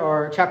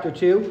 Peter, chapter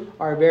 2,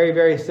 are very,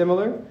 very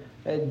similar.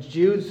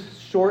 Jude's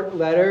short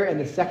letter and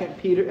the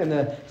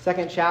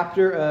second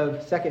chapter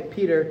of 2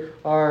 Peter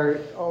are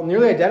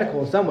nearly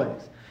identical in some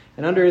ways.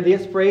 And under the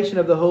inspiration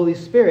of the Holy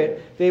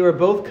Spirit, they were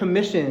both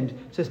commissioned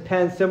to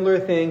pen similar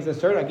things, and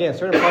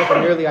certain parts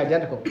are nearly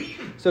identical.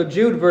 So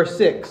Jude, verse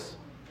 6,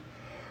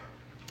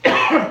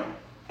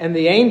 "And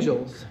the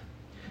angels,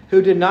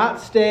 who did not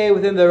stay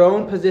within their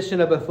own position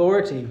of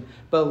authority,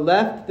 but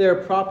left their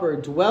proper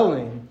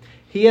dwelling,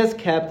 he has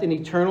kept in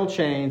eternal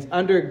chains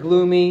under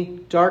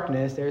gloomy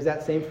darkness," there's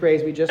that same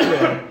phrase we just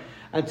read,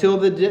 "until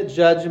the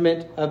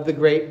judgment of the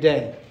great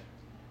day."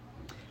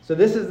 So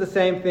this is the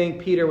same thing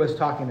Peter was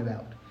talking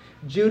about.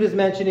 Jude is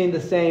mentioning the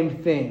same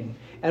thing.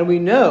 And we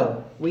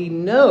know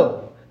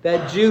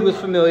that Jude was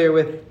familiar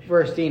with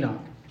First Enoch.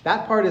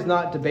 That part is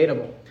not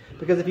debatable.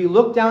 Because if you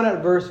look down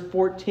at verse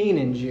 14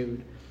 in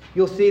Jude,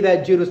 you'll see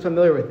that Jude was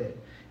familiar with it.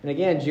 And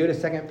again, Jude and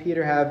 2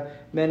 Peter have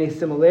many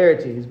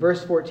similarities.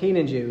 Verse 14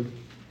 in Jude,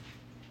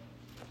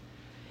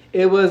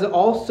 "It was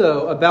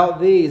also about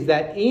these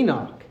that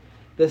Enoch,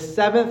 the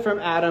seventh from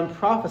Adam,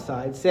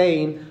 prophesied,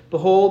 saying,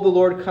 Behold, the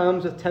Lord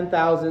comes with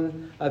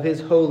 10,000 of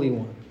his holy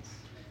ones."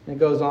 And it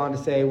goes on to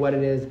say what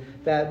it is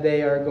that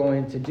they are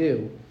going to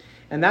do.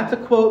 And that's a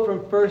quote from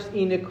 1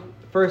 Enoch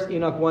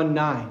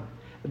 1:9.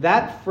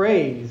 That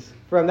phrase,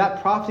 from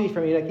that prophecy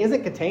from Enoch,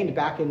 isn't contained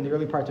back in the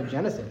early parts of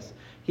Genesis.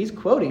 He's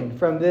quoting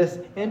from this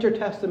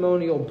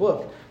intertestamental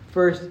book,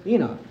 1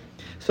 Enoch.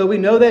 So we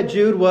know that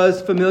Jude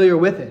was familiar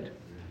with it.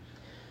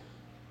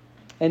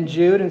 And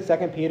Jude and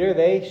 2 Peter,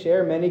 they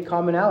share many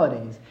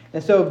commonalities.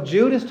 And so if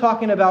Jude is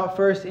talking about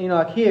first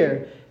Enoch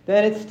here,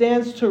 then it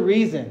stands to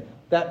reason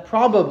that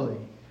probably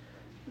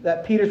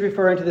that Peter's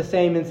referring to the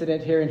same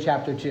incident here in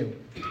chapter 2.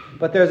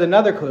 But there's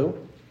another clue.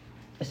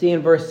 See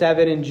in verse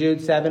 7 in Jude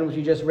 7, which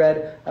you just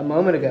read a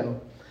moment ago.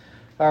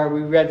 Or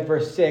we read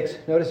verse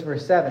 6. Notice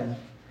verse 7. It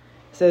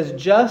says,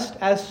 just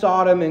as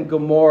Sodom and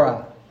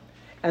Gomorrah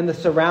and the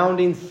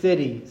surrounding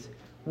cities,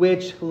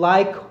 which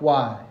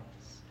likewise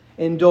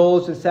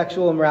indulged in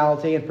sexual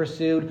immorality and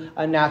pursued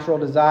unnatural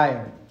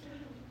desire.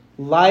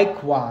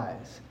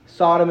 Likewise,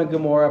 Sodom and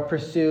Gomorrah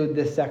pursued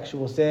this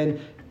sexual sin.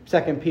 2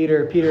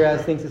 Peter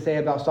has things to say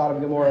about Sodom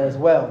and Gomorrah as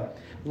well.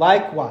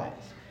 Likewise,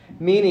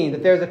 meaning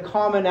that there's a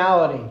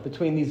commonality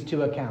between these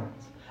two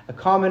accounts. A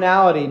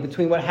commonality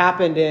between what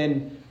happened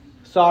in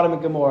Sodom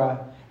and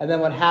Gomorrah and then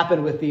what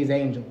happened with these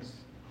angels.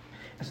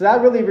 So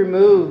that really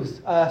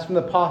removes us from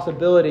the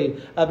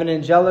possibility of an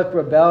angelic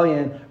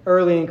rebellion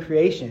early in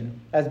creation,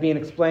 as being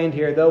explained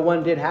here, though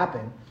one did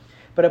happen.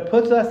 But it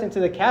puts us into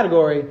the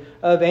category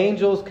of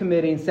angels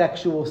committing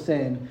sexual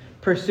sin,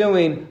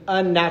 pursuing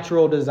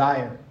unnatural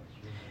desire.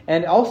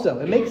 And also,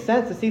 it makes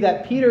sense to see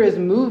that Peter is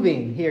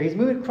moving here. He's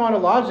moving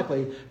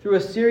chronologically through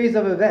a series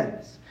of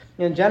events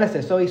in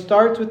Genesis. So he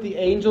starts with the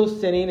angels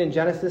sinning in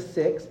Genesis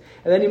 6,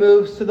 and then he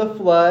moves to the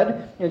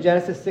flood in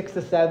Genesis 6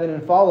 to 7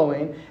 and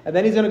following, and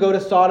then he's going to go to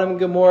Sodom and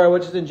Gomorrah,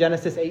 which is in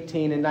Genesis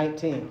 18 and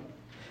 19.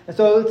 And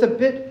so it's a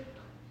bit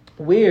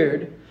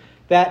weird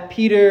that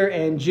Peter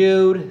and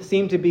Jude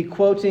seem to be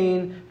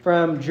quoting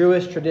from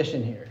Jewish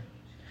tradition here.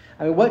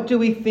 I mean, what do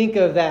we think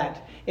of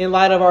that in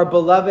light of our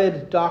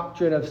beloved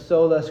doctrine of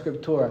sola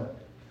scriptura?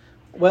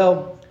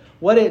 Well,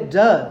 what it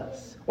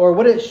does, or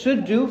what it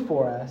should do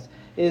for us,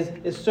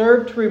 is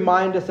serve to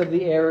remind us of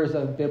the errors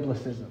of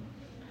biblicism.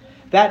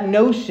 That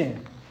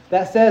notion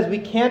that says we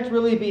can't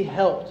really be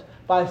helped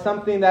by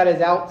something that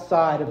is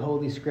outside of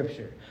Holy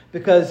Scripture.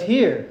 Because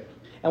here,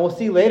 and we'll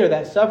see later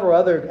that several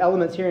other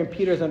elements here in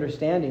Peter's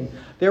understanding,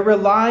 they're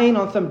relying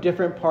on some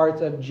different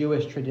parts of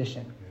Jewish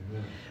tradition.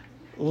 Amen.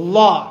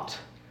 Lot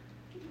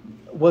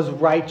was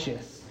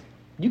righteous.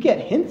 You get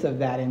hints of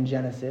that in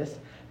Genesis,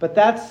 but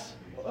that's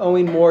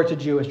owing more to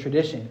Jewish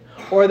tradition.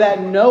 Or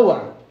that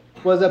Noah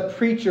was a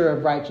preacher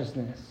of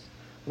righteousness.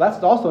 Well,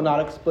 that's also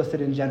not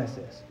explicit in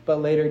Genesis,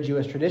 but later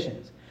Jewish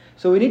traditions.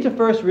 So we need to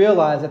first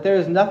realize that there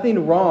is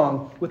nothing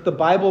wrong with the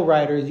Bible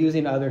writers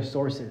using other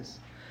sources.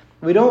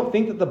 We don't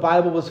think that the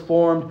Bible was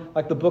formed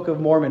like the Book of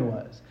Mormon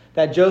was,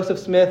 that Joseph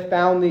Smith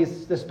found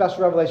this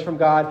special revelation from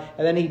God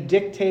and then he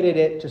dictated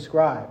it to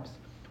scribes.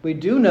 We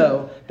do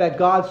know that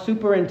God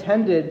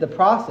superintended the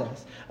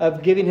process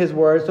of giving his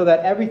word so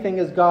that everything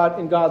is God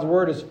in God's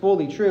word is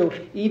fully true,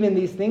 even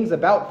these things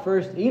about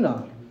first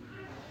Enoch.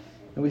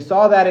 And we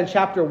saw that in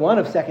chapter 1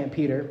 of 2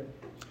 Peter.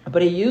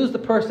 But he used the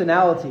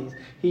personalities.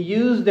 He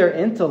used their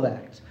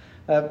intellect.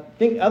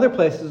 Think other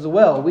places as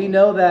well. We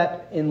know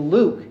that in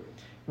Luke,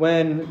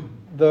 when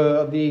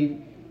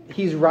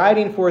he's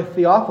writing for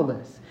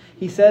Theophilus,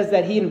 he says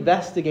that he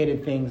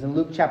investigated things in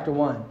Luke chapter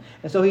 1.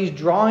 And so he's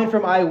drawing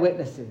from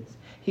eyewitnesses.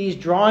 He's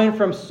drawing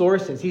from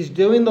sources. He's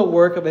doing the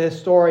work of a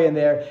historian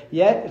there,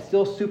 yet it's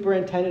still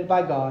superintended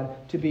by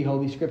God to be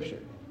Holy Scripture.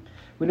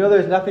 We know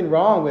there's nothing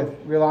wrong with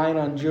relying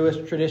on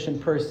Jewish tradition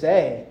per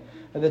se.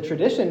 The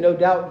tradition, no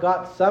doubt,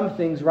 got some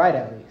things right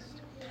at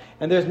least.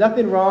 And there's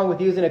nothing wrong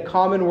with using a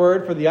common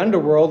word for the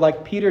underworld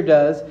like Peter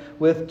does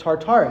with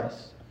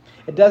Tartarus.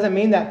 It doesn't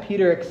mean that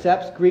Peter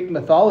accepts Greek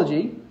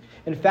mythology.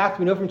 In fact,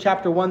 we know from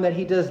chapter 1 that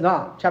he does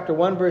not. Chapter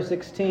 1, verse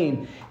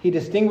 16, he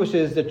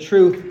distinguishes the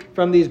truth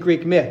from these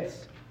Greek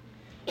myths.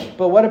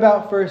 But what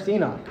about first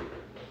Enoch?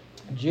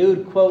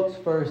 Jude quotes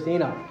first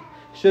Enoch.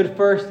 Should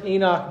first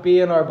Enoch be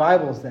in our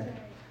Bibles then?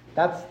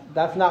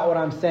 That's not what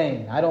I'm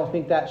saying. I don't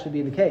think that should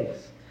be the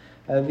case.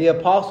 The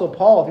Apostle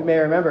Paul, if you may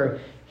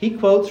remember, he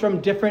quotes from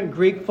different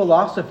Greek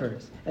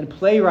philosophers and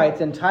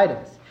playwrights in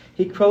Titus.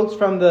 He quotes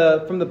from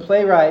the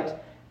playwright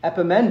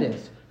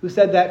Epimendes, who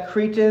said that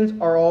Cretans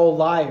are all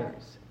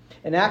liars.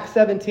 In Acts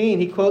 17,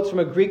 he quotes from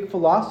a Greek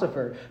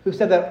philosopher who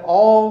said that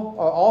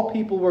all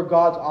people were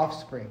God's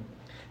offspring.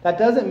 That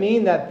doesn't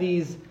mean that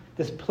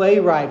this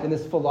playwright and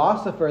this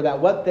philosopher, that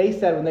what they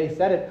said when they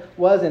said it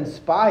was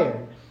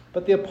inspired.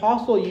 But the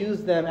apostle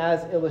used them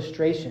as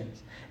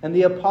illustrations. And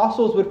the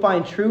apostles would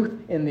find truth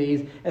in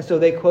these, and so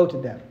they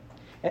quoted them.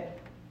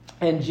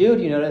 And Jude,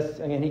 you notice,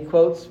 again, he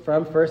quotes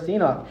from first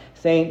Enoch,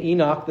 saying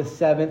Enoch the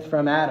seventh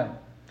from Adam.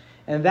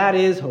 And that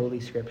is Holy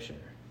Scripture.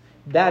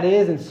 That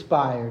is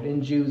inspired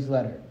in Jude's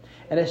letter.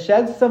 And it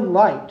sheds some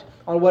light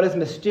on what is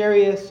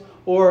mysterious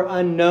or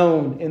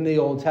unknown in the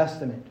Old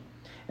Testament.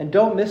 And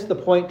don't miss the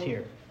point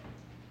here.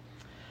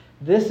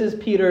 This is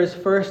Peter's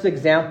first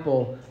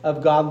example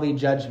of godly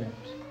judgment.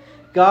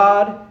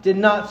 God did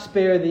not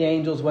spare the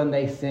angels when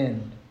they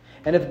sinned.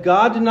 And if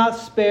God did not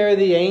spare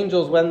the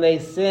angels when they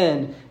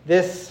sinned,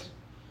 this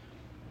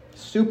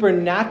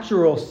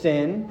supernatural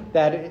sin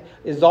that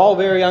is all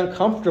very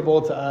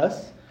uncomfortable to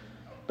us,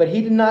 but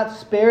he did not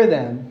spare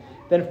them,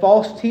 then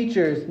false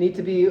teachers need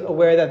to be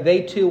aware that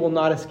they too will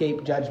not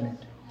escape judgment.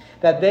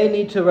 that they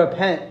need to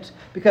repent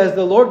because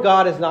the Lord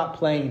God is not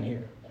playing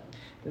here.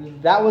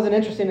 That was an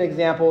interesting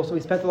example, so we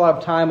spent a lot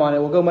of time on it.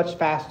 We'll go much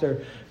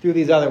faster through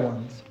these other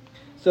ones.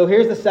 So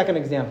here's the second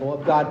example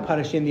of God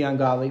punishing the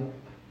ungodly.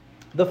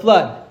 The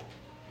flood.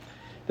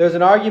 There's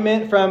an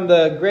argument from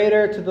the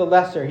greater to the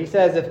lesser. He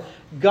says, if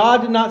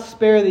God did not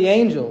spare the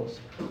angels,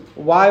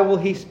 why will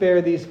he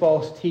spare these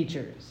false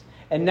teachers?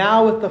 And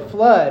now with the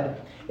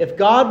flood, if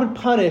God would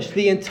punish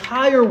the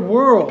entire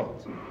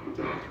world,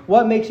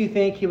 what makes you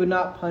think he would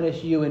not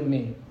punish you and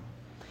me?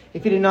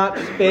 If he did not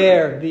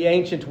spare the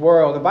ancient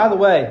world. And by the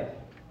way,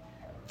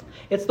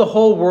 it's the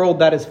whole world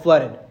that is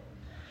flooded.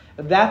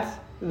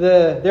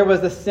 There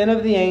was the sin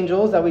of the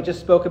angels that we just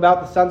spoke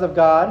about, the sons of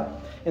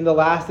God, in the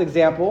last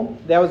example.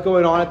 That was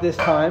going on at this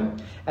time.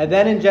 And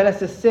then in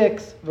Genesis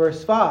 6,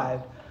 verse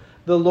 5,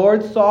 the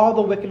Lord saw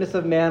the wickedness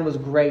of man was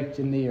great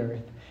in the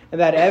earth, and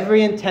that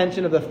every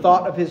intention of the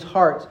thought of his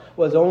heart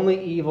was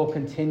only evil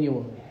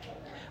continually.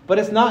 But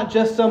it's not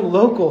just some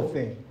local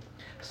thing,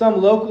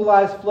 some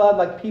localized flood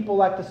like people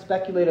like to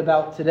speculate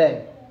about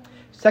today.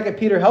 2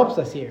 Peter helps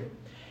us here.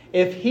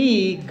 If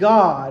he,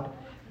 God,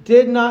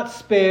 did not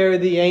spare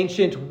the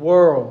ancient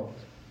world,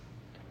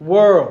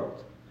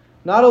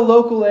 not a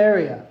local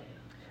area,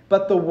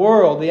 but the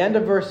world, the end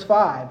of verse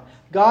 5,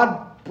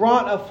 God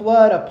brought a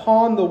flood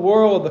upon the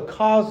world, the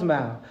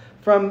cosmos,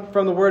 from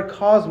the word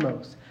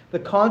cosmos. The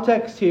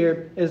context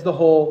here is the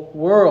whole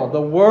world,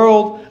 the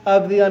world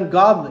of the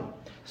ungodly.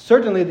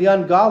 Certainly the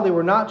ungodly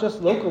were not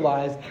just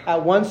localized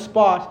at one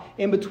spot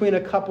in between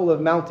a couple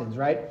of mountains,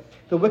 right?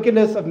 The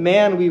wickedness of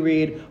man, we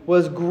read,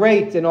 was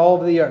great in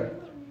all of the earth.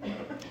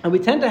 And we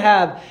tend to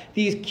have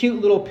these cute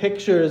little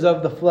pictures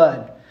of the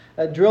flood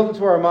drilled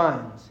into our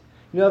minds.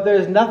 You know,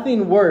 there's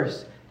nothing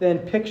worse than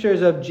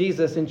pictures of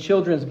Jesus in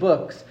children's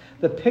books.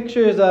 The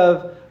pictures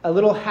of a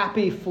little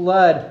happy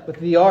flood with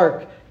the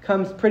ark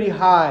comes pretty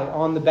high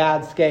on the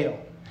bad scale.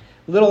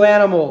 Little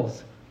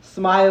animals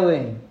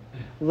smiling,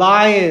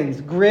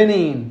 lions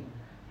grinning,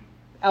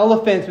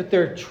 elephants with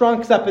their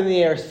trunks up in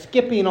the air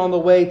skipping on the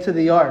way to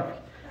the ark.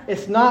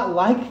 It's not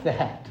like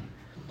that.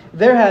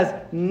 There has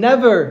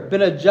never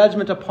been a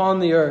judgment upon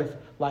the earth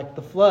like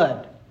the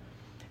flood.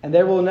 And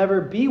there will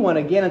never be one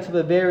again until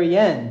the very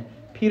end.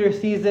 Peter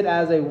sees it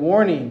as a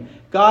warning.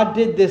 God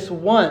did this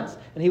once,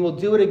 and he will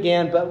do it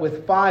again, but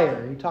with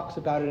fire. He talks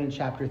about it in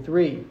chapter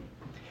 3.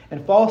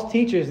 And false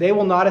teachers, they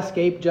will not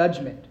escape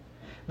judgment.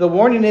 The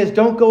warning is,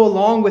 don't go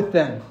along with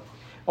them.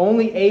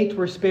 Only 8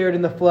 were spared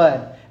in the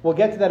flood. We'll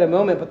get to that in a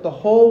moment, but the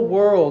whole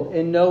world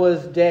in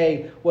Noah's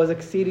day was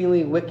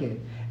exceedingly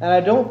wicked. And I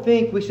don't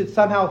think we should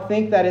somehow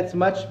think that it's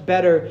much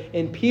better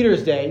in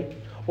Peter's day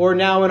or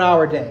now in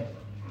our day.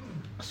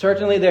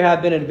 Certainly there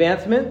have been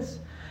advancements.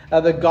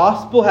 The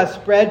gospel has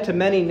spread to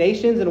many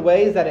nations in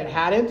ways that it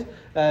hadn't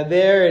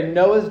there in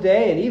Noah's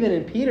day and even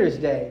in Peter's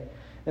day.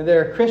 And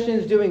there are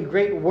Christians doing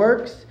great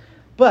works,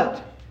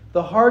 but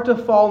the heart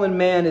of fallen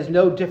man is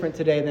no different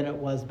today than it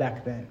was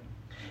back then.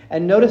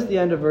 And notice the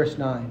end of verse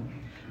 9.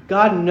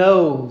 God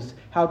knows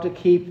how to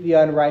keep the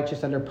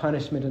unrighteous under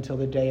punishment until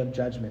the day of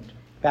judgment.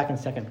 Back in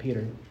 2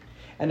 Peter.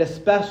 And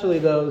especially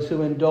those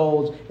who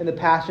indulge in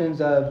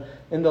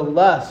the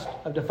lust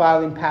of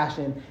defiling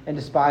passion and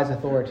despise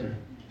authority.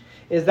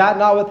 Is that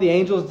not what the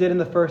angels did in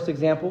the first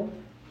example?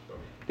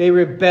 They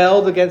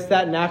rebelled against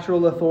that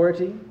natural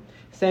authority.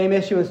 Same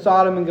issue in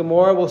Sodom and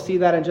Gomorrah. We'll see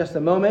that in just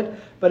a moment.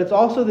 But it's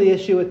also the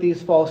issue with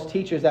these false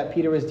teachers that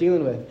Peter was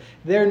dealing with.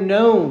 They're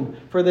known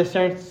for their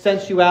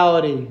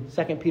sensuality,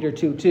 2 Peter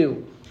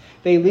 2:2.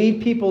 They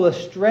lead people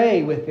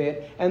astray with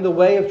it, and the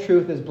way of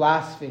truth is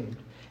blasphemed.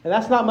 And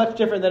that's not much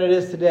different than it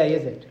is today,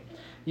 is it?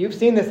 You've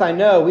seen this, I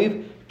know.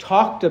 We've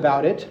talked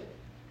about it.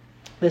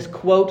 This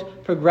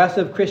quote,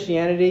 progressive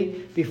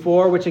Christianity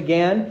before, which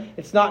again,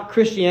 it's not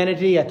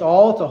Christianity at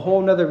all. It's a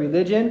whole other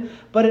religion.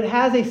 But it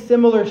has a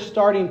similar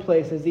starting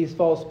place as these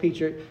false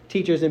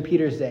teachers in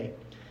Peter's day.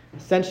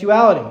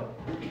 Sensuality,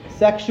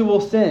 sexual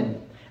sin.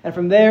 And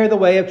from there, the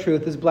way of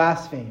truth is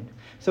blasphemed.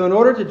 So in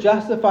order to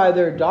justify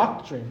their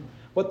doctrine,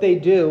 what they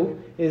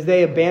do is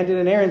they abandon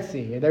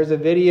inerrancy. There's a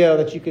video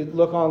that you could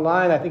look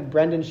online. I think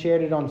Brendan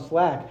shared it on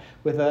Slack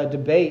with a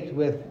debate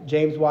with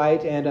James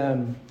White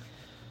and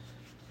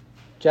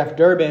Jeff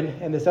Durbin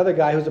and this other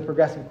guy who's a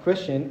progressive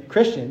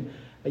Christian.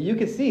 You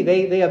can see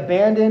they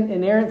abandon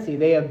inerrancy.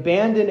 They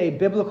abandon a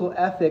biblical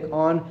ethic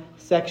on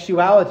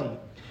sexuality.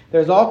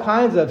 There's all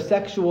kinds of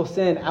sexual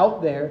sin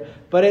out there,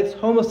 but it's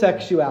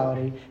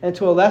homosexuality and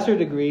to a lesser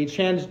degree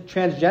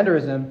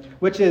transgenderism,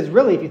 which is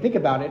really, if you think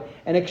about it,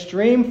 an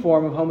extreme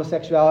form of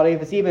homosexuality,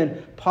 if it's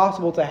even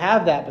possible to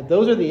have that. But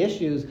those are the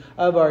issues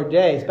of our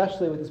day,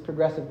 especially with this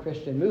progressive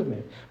Christian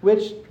movement,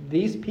 which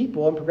these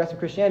people in progressive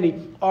Christianity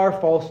are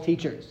false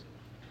teachers.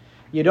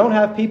 You don't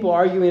have people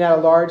arguing at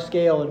a large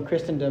scale in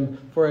Christendom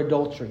for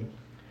adultery,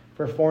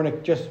 for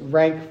just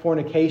rank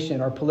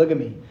fornication or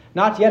polygamy.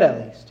 Not yet,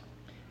 at least.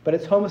 But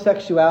it's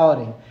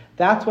homosexuality.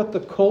 That's what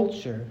the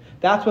culture,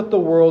 that's what the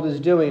world is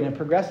doing, and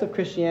progressive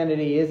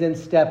Christianity is in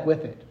step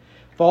with it.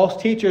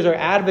 False teachers are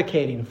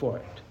advocating for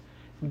it.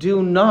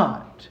 Do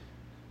not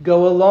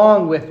go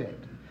along with it.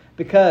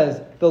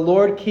 because the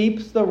Lord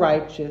keeps the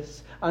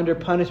righteous under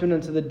punishment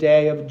until the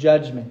day of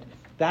judgment.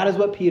 That is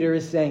what Peter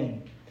is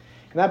saying.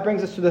 And that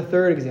brings us to the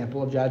third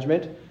example of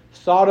judgment,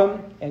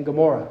 Sodom and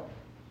Gomorrah.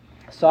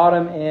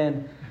 Sodom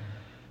and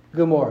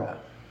Gomorrah.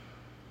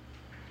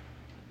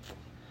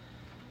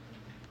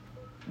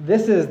 It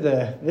is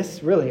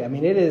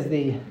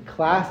the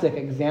classic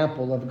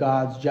example of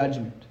God's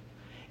judgment.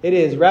 It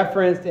is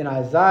referenced in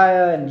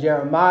Isaiah and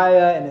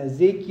Jeremiah and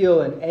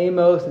Ezekiel and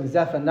Amos and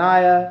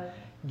Zephaniah.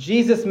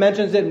 Jesus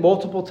mentions it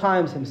multiple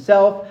times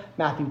himself.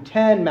 Matthew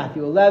 10,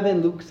 Matthew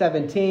 11, Luke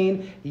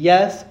 17.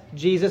 Yes,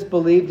 Jesus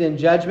believed in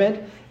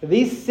judgment.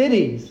 These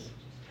cities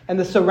and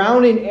the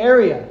surrounding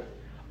area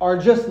are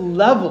just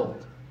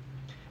leveled.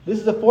 This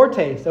is a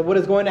foretaste of what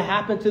is going to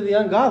happen to the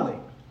ungodly.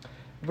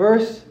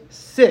 Verse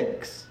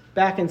 6,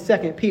 back in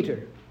 2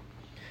 Peter.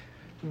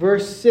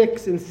 Verse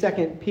 6 in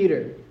 2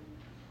 Peter.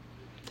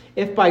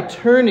 If by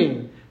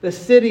turning the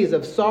cities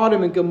of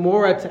Sodom and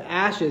Gomorrah to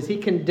ashes, he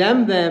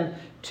condemned them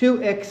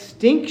to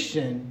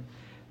extinction,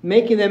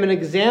 making them an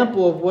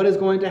example of what is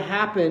going to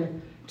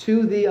happen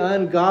to the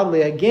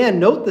ungodly. Again,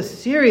 note the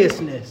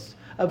seriousness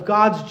of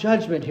God's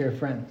judgment here,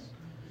 friends.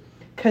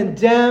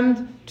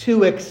 Condemned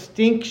to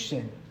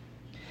extinction.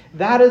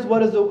 That is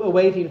what is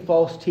awaiting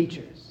false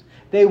teachers.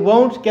 They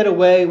won't get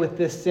away with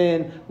this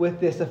sin, with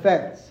this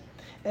offense.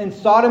 And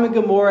Sodom and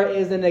Gomorrah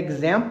is an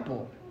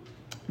example.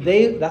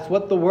 That's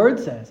what the word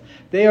says.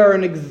 They are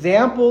an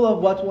example of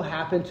what will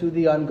happen to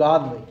the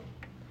ungodly.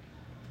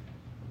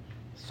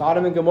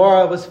 Sodom and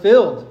Gomorrah was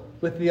filled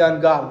with the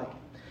ungodly.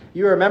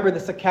 You remember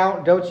this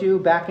account, don't you,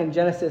 back in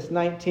Genesis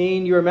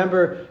 19? You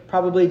remember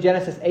probably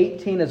Genesis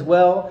 18 as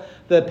well.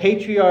 The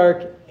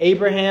patriarch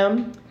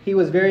Abraham, he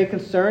was very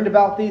concerned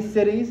about these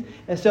cities,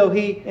 and so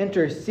he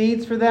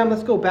intercedes for them.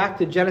 Let's go back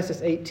to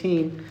Genesis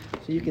 18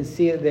 so you can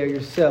see it there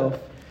yourself.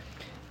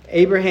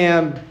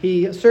 Abraham,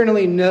 he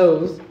certainly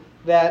knows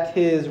that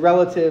his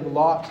relative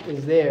Lot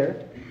is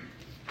there.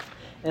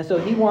 And so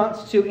he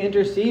wants to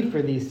intercede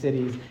for these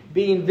cities,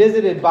 being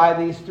visited by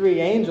these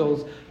three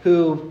angels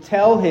who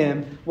tell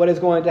him what is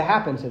going to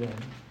happen to them.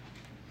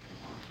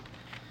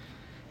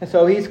 And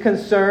so he's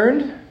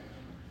concerned,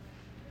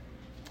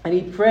 and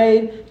he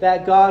prayed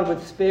that God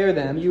would spare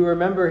them. You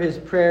remember his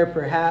prayer,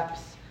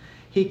 perhaps.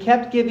 He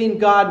kept giving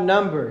God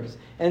numbers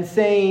and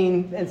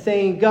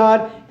saying,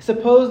 God,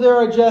 suppose there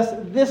are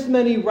just this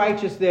many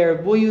righteous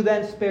there. Will you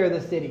then spare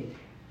the city?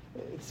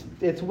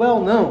 It's well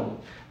known.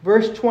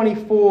 Verse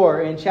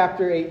 24 in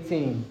chapter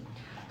 18.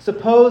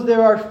 Suppose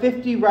there are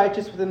 50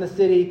 righteous within the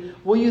city.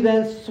 Will you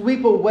then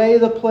sweep away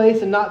the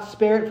place and not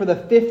spare it for the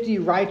 50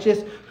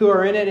 righteous who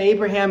are in it?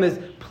 Abraham is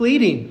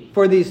pleading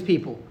for these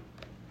people.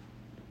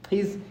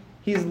 He's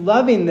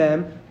loving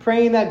them,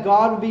 praying that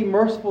God would be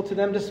merciful to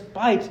them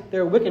despite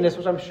their wickedness,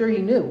 which I'm sure he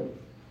knew.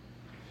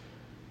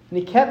 And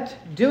he kept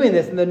doing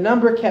this, and the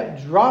number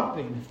kept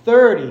dropping.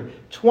 30,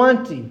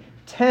 20,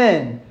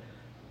 10.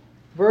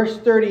 Verse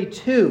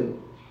 32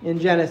 in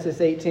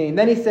Genesis 18.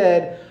 Then he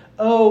said,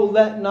 Oh,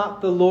 let not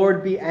the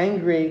Lord be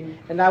angry,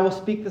 and I will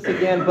speak this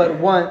again but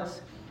once.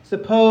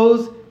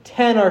 Suppose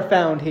 10 are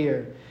found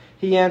here.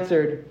 He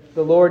answered,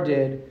 the Lord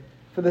did,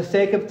 for the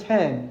sake of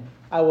 10,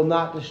 I will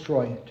not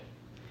destroy it.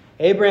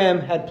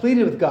 Abraham had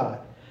pleaded with God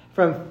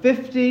from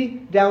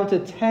 50 down to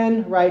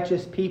 10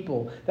 righteous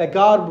people, that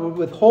God would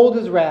withhold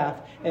his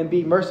wrath and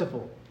be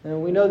merciful.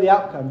 And we know the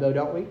outcome, though,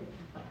 don't we?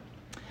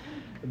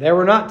 There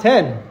were not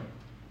 10.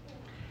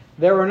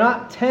 There were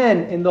not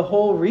 10 in the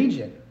whole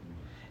region.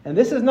 And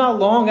this is not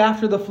long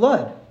after the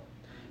flood.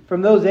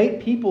 From those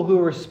 8 people who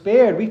were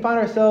spared, we find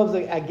ourselves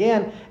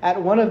again at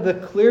one of the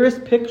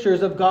clearest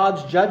pictures of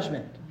God's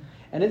judgment.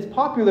 And it's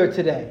popular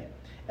today,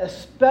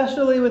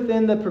 especially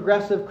within the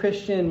progressive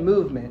Christian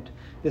movement,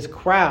 this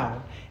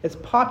crowd. It's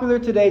popular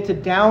today to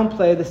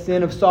downplay the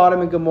sin of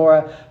Sodom and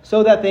Gomorrah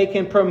so that they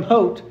can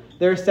promote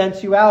their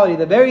sensuality,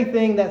 the very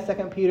thing that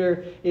 2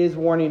 Peter is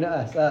warning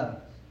us of.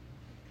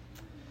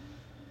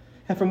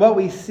 And from what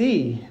we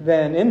see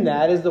then in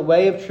that is the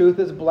way of truth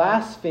is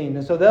blasphemed.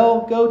 And so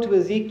they'll go to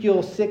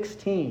Ezekiel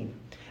 16.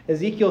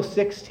 Ezekiel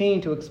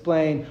 16 to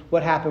explain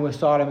what happened with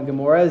Sodom and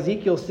Gomorrah.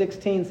 Ezekiel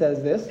 16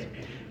 says this,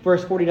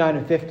 verse 49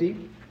 and 50. It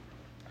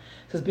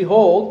says,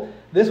 Behold,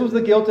 this was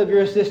the guilt of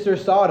your sister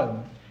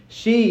Sodom.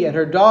 She and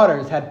her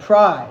daughters had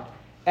pride,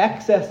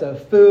 excess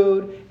of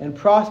food, and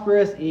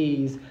prosperous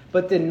ease,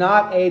 but did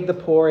not aid the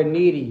poor and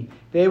needy.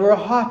 They were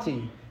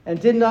haughty, and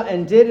did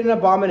an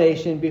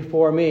abomination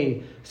before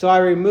me. So I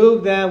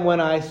removed them when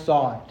I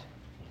saw it.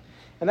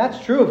 And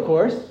that's true, of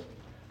course.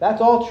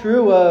 That's all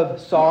true of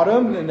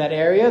Sodom in that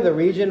area. The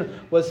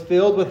region was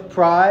filled with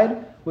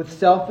pride, with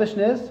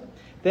selfishness.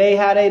 They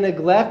had a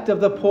neglect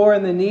of the poor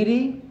and the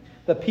needy.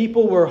 The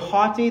people were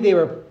haughty. They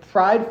were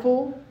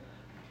prideful.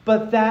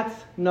 But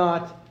that's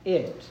not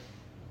it.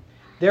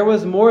 There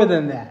was more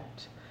than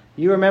that.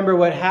 You remember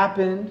what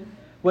happened?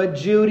 What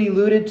Jude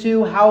alluded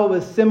to, how it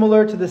was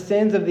similar to the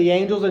sins of the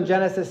angels in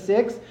Genesis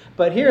 6.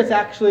 But here it's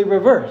actually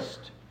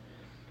reversed.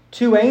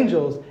 2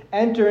 angels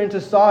enter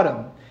into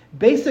Sodom,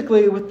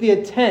 basically with the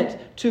intent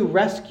to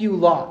rescue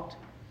Lot.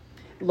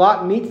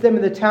 Lot meets them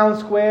in the town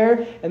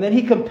square, and then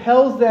he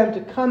compels them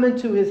to come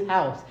into his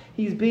house.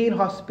 He's being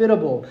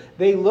hospitable.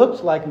 They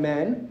looked like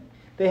men.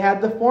 They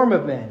had the form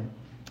of men.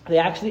 They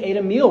actually ate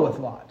a meal with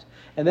Lot.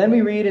 And then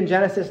we read in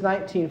Genesis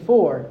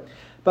 19:4,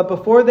 but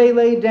before they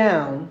lay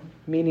down,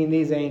 meaning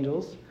these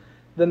angels,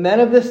 the men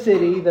of the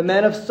city, the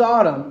men of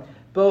Sodom,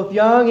 both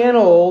young and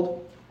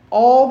old,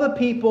 all the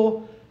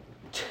people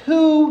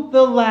to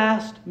the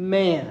last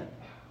man,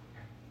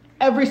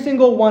 every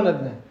single one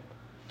of them,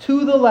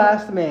 to the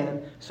last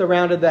man,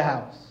 surrounded the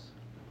house.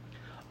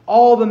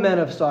 All the men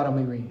of Sodom,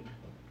 we read,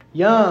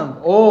 young,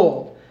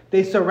 old,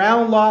 they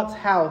surround Lot's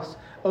house.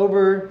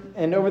 Over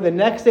the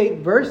next 8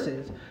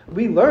 verses,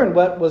 we learn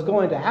what was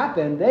going to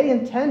happen. They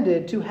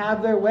intended to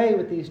have their way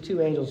with these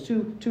 2 angels,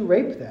 to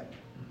rape them.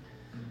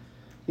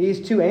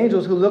 These 2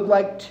 angels who look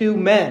like 2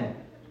 men.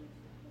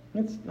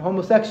 It's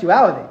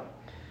homosexuality.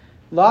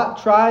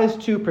 Lot tries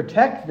to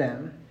protect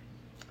them.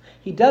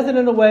 He does it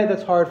in a way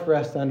that's hard for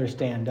us to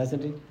understand,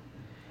 doesn't he?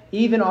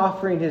 Even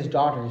offering his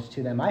daughters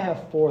to them. I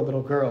have 4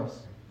 little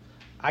girls.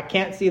 I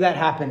can't see that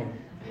happening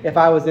if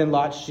I was in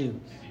Lot's shoes.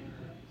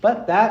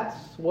 But that's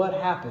what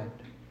happened.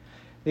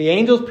 The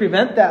angels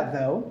prevent that,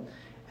 though.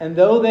 And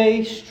though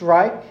they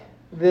strike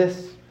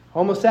this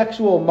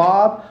homosexual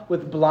mob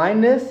with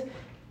blindness,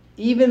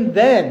 even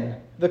then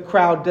the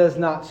crowd does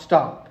not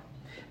stop.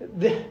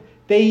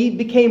 They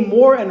became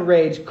more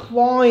enraged,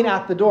 clawing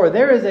at the door.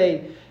 There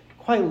is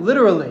quite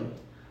literally,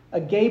 a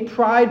gay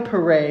pride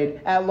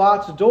parade at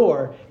Lot's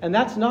door. And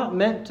that's not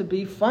meant to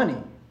be funny.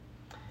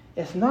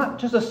 It's not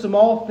just a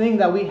small thing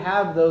that we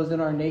have those in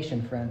our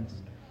nation, friends.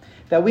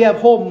 That we have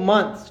whole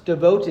months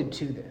devoted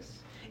to this.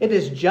 It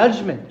is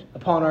judgment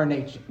upon our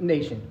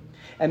nation.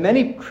 And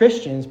many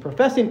Christians,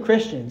 professing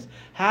Christians,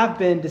 have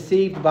been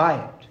deceived by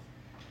it.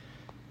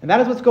 And that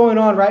is what's going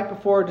on right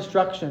before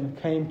destruction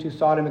came to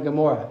Sodom and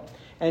Gomorrah.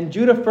 And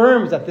Jude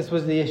affirms that this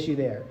was the issue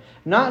there.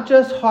 Not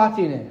just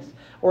haughtiness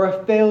or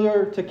a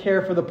failure to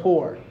care for the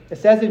poor. It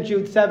says in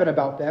Jude 7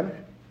 about them,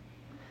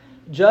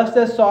 just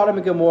as Sodom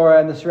and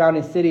Gomorrah and the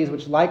surrounding cities,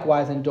 which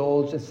likewise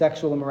indulged in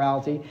sexual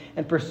immorality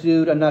and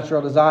pursued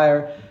unnatural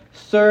desire,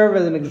 serve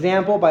as an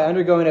example by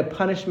undergoing a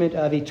punishment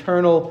of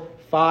eternal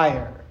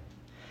fire.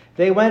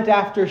 They went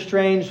after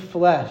strange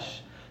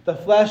flesh, the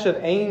flesh of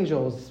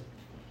angels,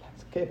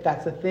 if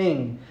that's a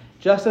thing,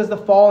 just as the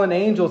fallen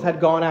angels had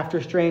gone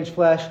after strange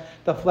flesh,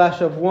 the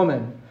flesh of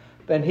woman.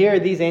 But here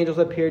these angels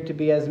appeared to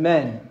be as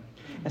men.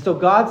 And so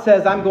God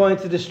says, I'm going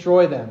to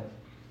destroy them.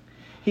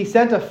 He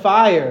sent a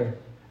fire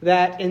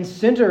that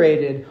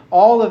incinerated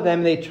all of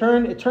them. It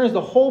turns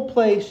the whole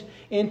place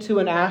into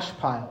an ash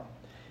pile.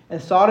 And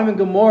Sodom and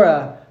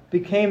Gomorrah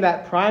became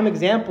that prime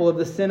example of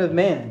the sin of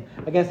man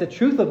against the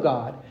truth of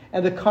God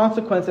and the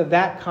consequence of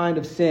that kind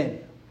of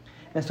sin.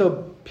 And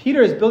so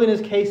Peter is building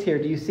his case here.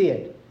 Do you see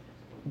it?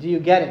 Do you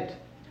get it?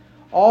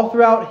 All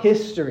throughout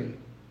history,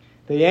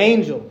 the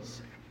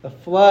angels, the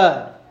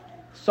flood,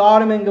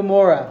 Sodom and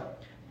Gomorrah,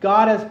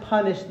 God has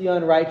punished the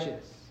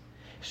unrighteous.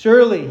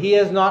 Surely he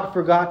has not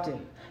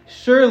forgotten.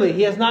 Surely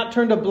he has not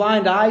turned a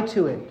blind eye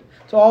to it,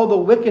 to all the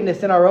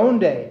wickedness in our own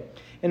day.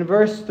 In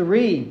verse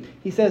 3,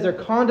 he says, their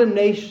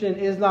condemnation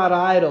is not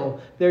idle,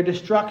 their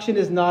destruction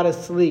is not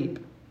asleep.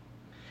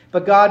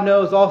 But God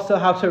knows also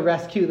how to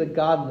rescue the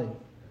godly.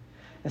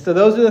 And so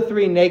those are the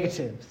 3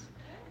 negatives.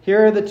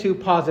 Here are the 2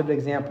 positive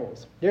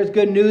examples. There's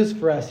good news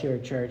for us here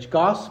at church,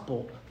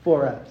 gospel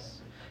for us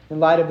in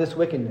light of this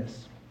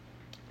wickedness.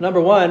 Number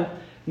 1,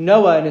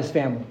 Noah and his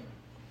family.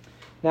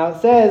 Now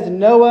it says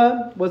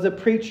Noah was a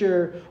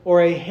preacher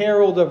or a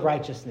herald of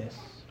righteousness.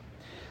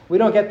 We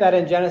don't get that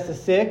in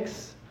Genesis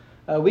 6.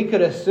 We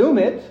could assume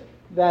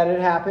that it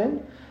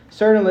happened,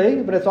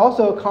 certainly, but it's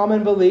also a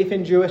common belief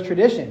in Jewish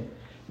tradition.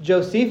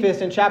 Josephus,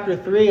 in chapter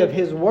 3 of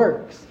his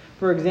works,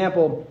 for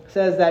example,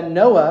 says that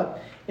Noah,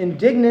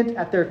 indignant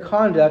at their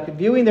conduct,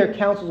 viewing their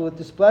counsels with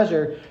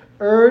displeasure,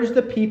 urged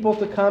the people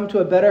to come to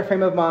a better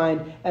frame of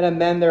mind and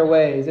amend their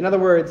ways. In other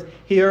words,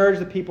 he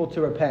urged the people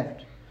to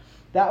repent.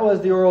 That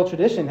was the oral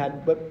tradition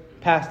had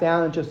passed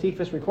down, and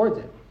Josephus records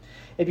it.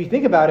 If you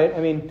think about it,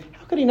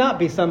 how could he not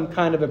be some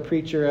kind of a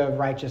preacher of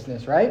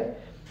righteousness, right?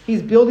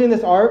 He's building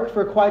this ark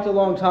for quite a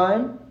long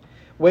time,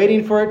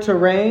 waiting for it to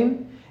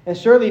rain. And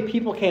surely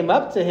people came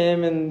up to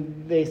him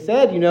and they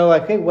said,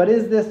 hey, what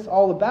is this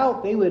all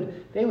about? They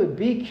would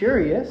be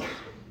curious.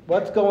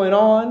 What's going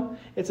on?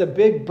 It's a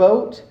big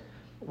boat.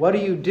 What are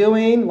you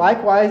doing?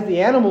 Likewise,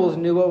 the animals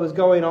knew what was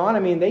going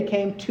on. They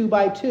came 2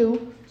 by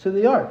 2 to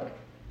the ark.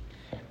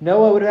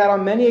 Noah would have had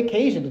on many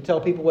occasions to tell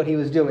people what he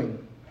was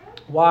doing,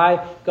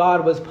 why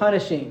God was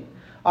punishing,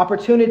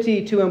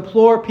 opportunity to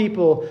implore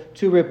people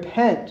to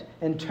repent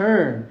and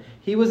turn.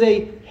 He was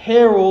a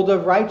herald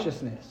of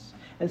righteousness,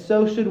 and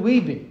so should we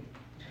be.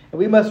 And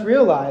we must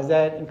realize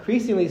that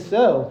increasingly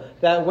so,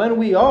 that when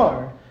we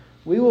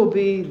will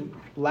be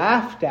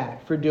laughed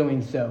at for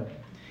doing so,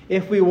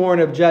 if we warn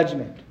of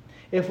judgment,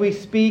 if we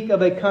speak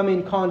of a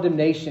coming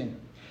condemnation.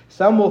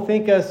 Some will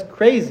think us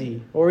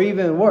crazy, or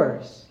even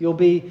worse. You'll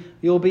be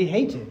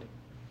hated.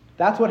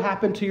 That's what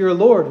happened to your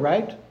Lord,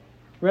 right?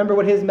 Remember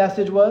what his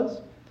message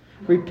was?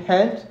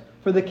 Repent,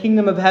 for the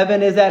kingdom of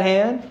heaven is at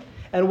hand.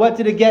 And what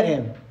did it get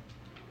him?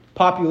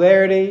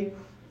 Popularity?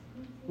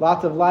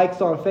 Lots of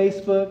likes on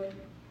Facebook?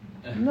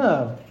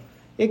 No.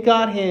 It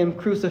got him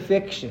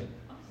crucifixion.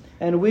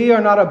 And we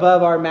are not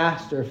above our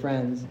master,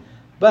 friends.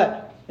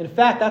 But, in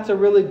fact, that's a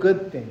really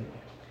good thing.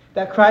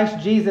 That Christ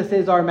Jesus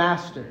is our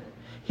master.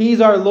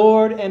 He's our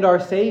Lord and our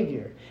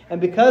Savior. And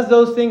because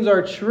those things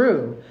are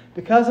true,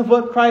 because of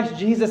what Christ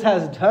Jesus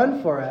has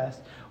done for us,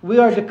 we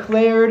are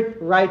declared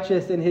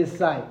righteous in His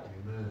sight.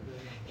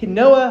 Amen.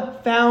 Noah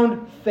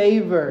found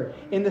favor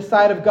in the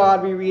sight of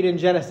God, we read in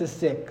Genesis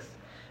 6.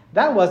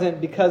 That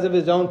wasn't because of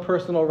his own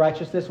personal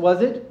righteousness,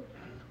 was it?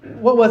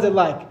 What was it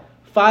like?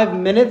 5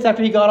 minutes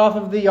after he got off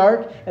of the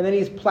ark and then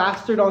he's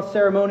plastered on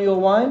ceremonial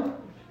wine?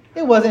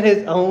 It wasn't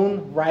his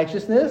own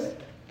righteousness,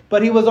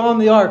 but he was on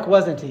the ark,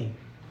 wasn't he?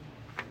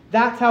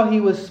 That's how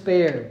he was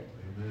spared.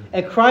 Amen.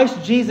 And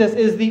Christ Jesus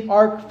is the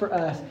ark for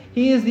us.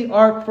 He is the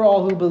ark for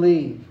all who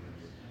believe.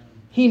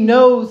 He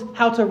knows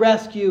how to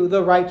rescue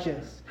the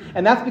righteous.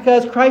 And that's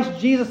because Christ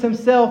Jesus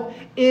himself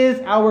is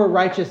our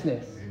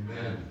righteousness.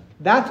 Amen.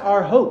 That's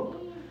our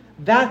hope.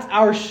 That's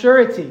our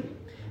surety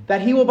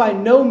that he will by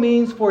no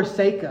means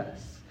forsake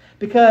us.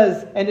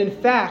 Because, and in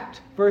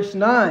fact, verse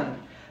 9,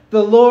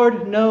 the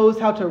Lord knows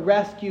how to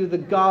rescue the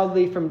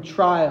godly from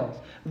trials.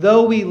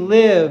 Though we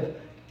live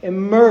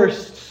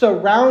immersed,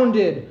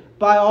 surrounded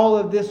by all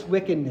of this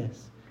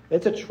wickedness.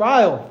 It's a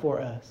trial for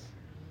us.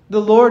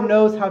 The Lord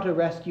knows how to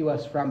rescue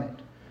us from it.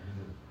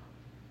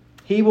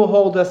 He will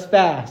hold us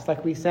fast,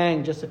 like we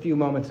sang just a few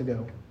moments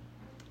ago.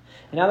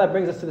 And now that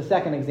brings us to the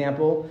second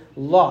example,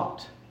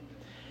 Lot.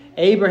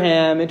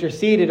 Abraham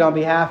interceded on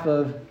behalf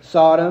of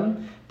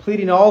Sodom,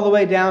 pleading all the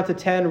way down to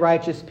 10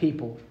 righteous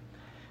people.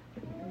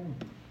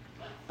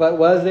 But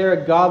was there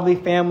a godly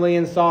family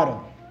in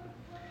Sodom?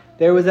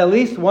 There was at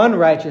least one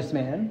righteous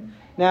man.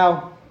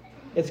 Now,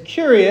 it's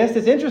curious,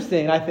 it's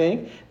interesting, I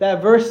think,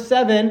 that verse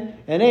 7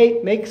 and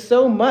 8 make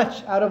so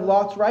much out of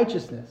Lot's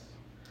righteousness.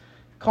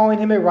 Calling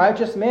him a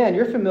righteous man.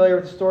 You're familiar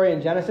with the story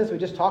in Genesis. We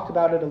just talked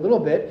about it a little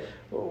bit.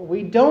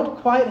 We don't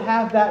quite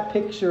have that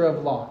picture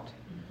of Lot.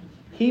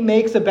 He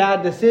makes a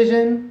bad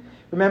decision.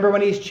 Remember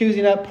when he's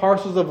choosing up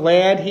parcels of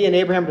land, he and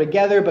Abraham are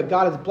together, but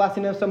God is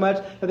blessing them so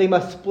much that they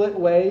must split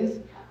ways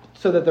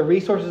so that the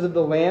resources of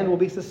the land will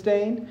be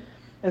sustained.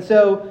 And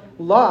so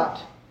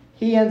Lot,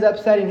 he ends up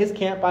setting his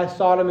camp by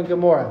Sodom and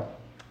Gomorrah.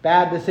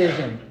 Bad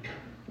decision.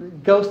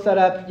 Go set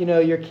up,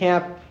 your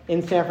camp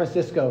in San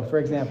Francisco, for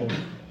example.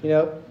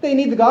 They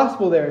need the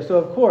gospel there, so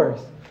of course.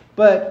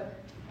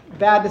 But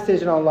bad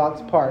decision on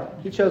Lot's part.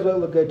 He chose what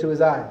looked good to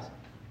his eyes.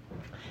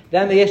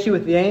 Then the issue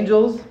with the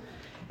angels.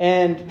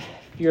 And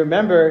if you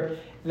remember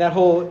that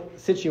whole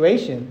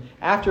situation,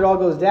 after it all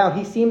goes down,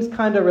 he seems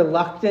kind of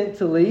reluctant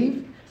to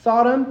leave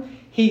Sodom.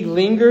 He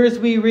lingers,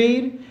 we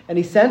read. And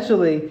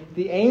essentially,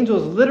 the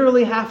angels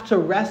literally have to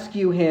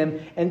rescue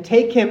him and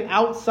take him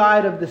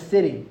outside of the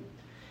city.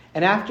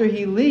 And after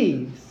he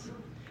leaves,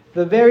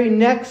 the very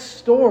next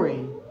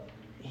story,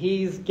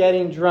 he's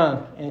getting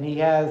drunk and he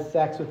has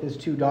sex with his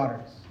 2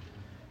 daughters.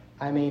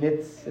 I mean,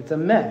 it's a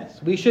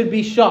mess. We should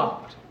be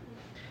shocked.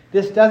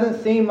 This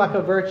doesn't seem like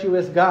a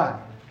virtuous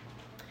God.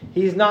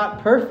 He's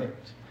not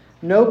perfect.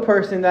 No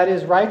person that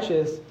is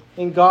righteous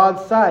in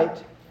God's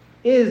sight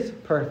is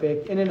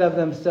perfect in and of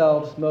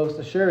themselves, most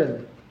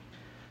assuredly.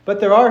 But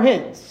there are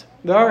hints.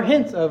 There are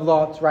hints of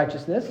Lot's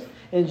righteousness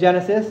in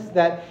Genesis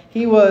that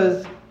he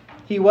was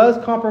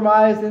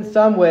compromised in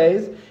some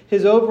ways.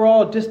 His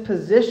overall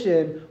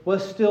disposition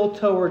was still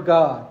toward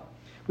God.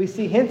 We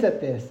see hints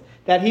at this,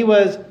 that he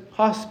was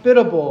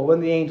hospitable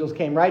when the angels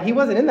came, right? He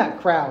wasn't in that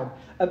crowd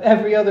of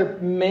every other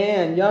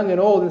man, young and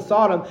old, in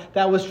Sodom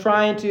that was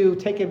trying to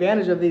take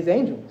advantage of these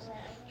angels.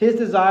 His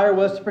desire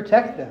was to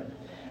protect them.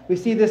 We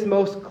see this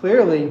most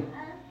clearly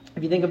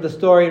if you think of the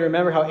story and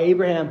remember how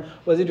Abraham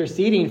was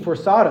interceding for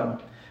Sodom.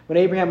 When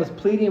Abraham was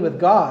pleading with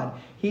God,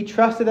 he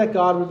trusted that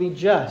God would be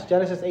just.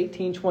 Genesis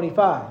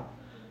 18:25.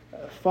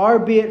 Far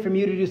be it from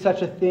you to do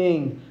such a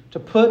thing, to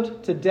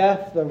put to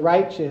death the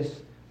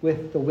righteous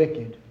with the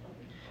wicked,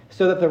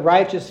 so that the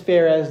righteous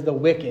fare as the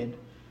wicked.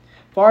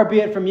 Far be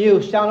it from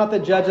you, shall not the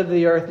judge of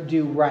the earth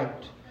do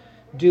right,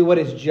 do what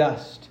is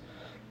just.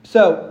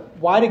 So,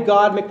 why did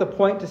God make the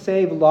point to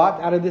save Lot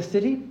out of this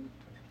city?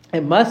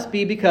 It must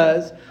be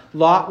because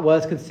Lot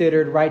was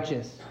considered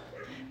righteous.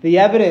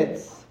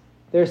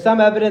 There's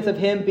some evidence of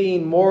him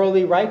being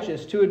morally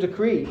righteous to a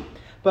degree.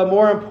 But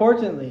more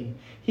importantly,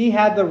 he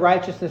had the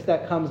righteousness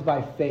that comes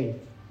by faith.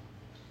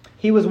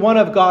 He was one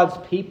of God's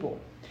people.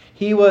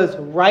 He was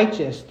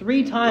righteous.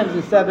 3 times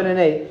in 7 and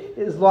 8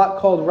 is Lot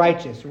called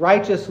righteous.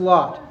 Righteous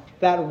Lot,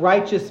 that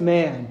righteous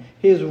man,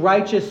 his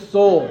righteous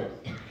soul.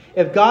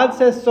 If God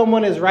says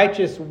someone is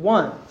righteous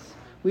once,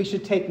 we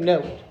should take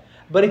note.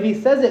 But if he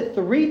says it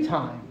 3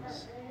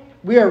 times,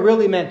 we are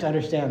really meant to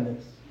understand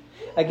this.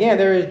 Again,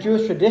 there is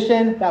Jewish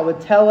tradition that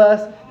would tell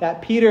us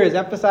that Peter is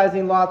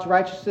emphasizing Lot's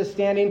righteousness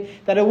standing,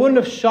 that it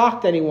wouldn't have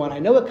shocked anyone. I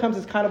know it comes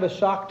as kind of a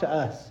shock to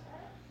us.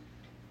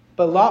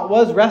 But Lot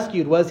was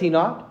rescued, was he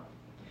not?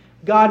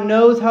 God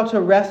knows how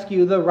to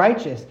rescue the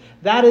righteous.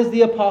 That is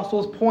the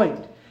apostle's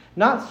point.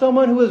 Not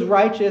someone who is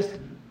righteous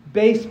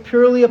based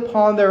purely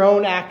upon their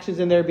own actions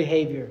and their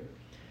behavior.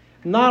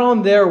 Not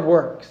on their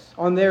works,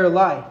 on their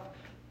life.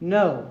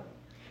 No.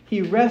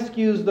 He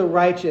rescues the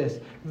righteous.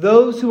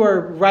 Those who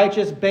are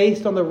righteous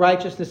based on the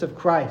righteousness of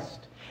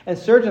Christ. And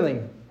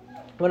certainly,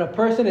 when a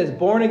person is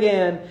born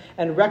again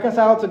and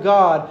reconciled to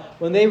God,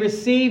 when they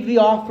receive the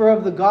offer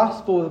of the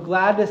gospel with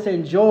gladness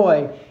and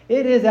joy,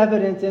 it is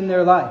evident in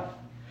their life.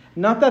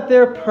 Not that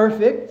they're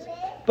perfect,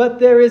 but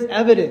there is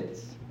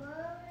evidence.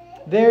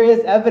 There is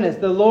evidence.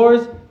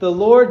 The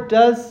Lord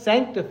does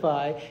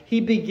sanctify. He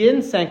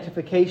begins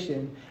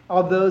sanctification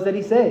of those that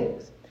he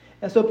saves.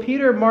 And so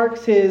Peter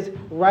marks his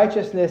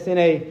righteousness in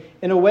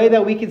a way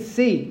that we can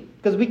see.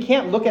 Because we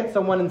can't look at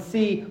someone and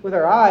see with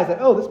our eyes that,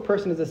 oh, this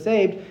person is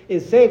saved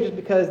just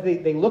because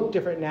they look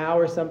different now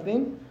or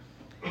something.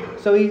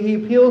 So he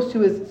appeals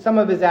to some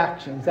of his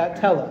actions that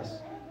tell us.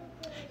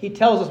 He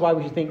tells us why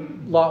we should think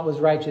Lot was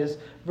righteous.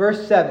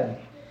 Verse 7.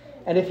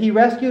 And if he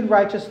rescued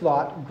righteous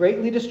Lot,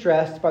 greatly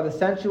distressed by the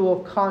sensual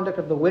conduct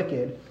of the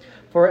wicked,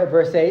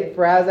 verse 8,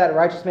 for as that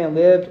righteous man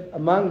lived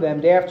among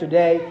them day after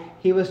day,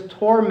 he was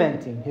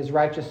tormenting his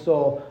righteous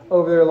soul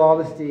over their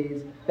lawless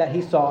deeds that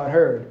he saw and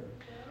heard.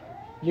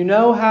 You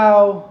know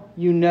how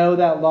you know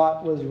that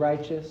Lot was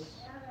righteous?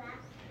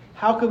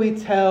 How could we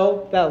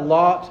tell that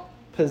Lot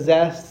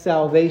possessed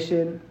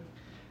salvation?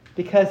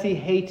 Because he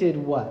hated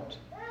what?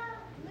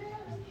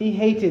 He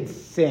hated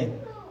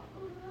sin.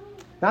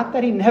 Not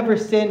that he never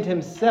sinned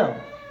himself.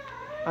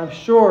 I'm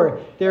sure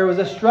there was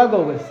a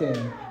struggle with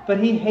sin,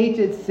 but he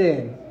hated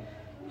sin.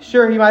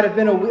 Sure, he might have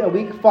been a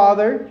weak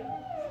father,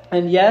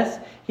 and yes,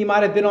 he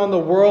might have been on the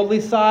worldly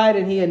side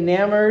and he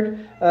enamored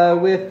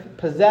with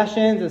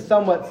possessions and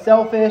somewhat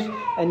selfish.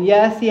 And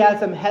yes, he had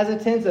some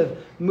hesitance of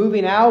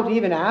moving out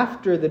even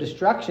after the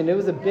destruction. It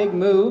was a big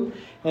move.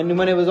 And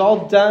when it was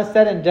all done,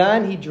 said and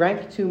done, he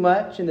drank too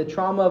much in the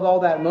trauma of all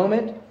that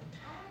moment.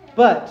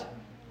 But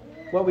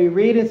what we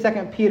read in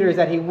 2 Peter is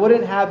that he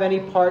wouldn't have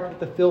any part with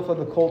the filth of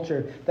the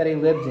culture that he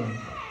lived in.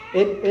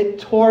 It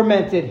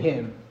tormented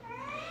him.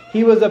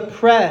 He was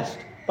oppressed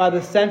by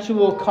the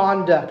sensual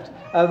conduct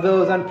of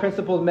those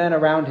unprincipled men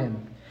around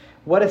him.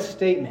 What a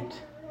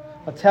statement.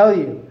 I'll tell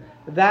you,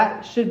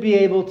 that should be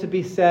able to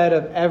be said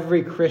of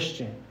every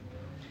Christian.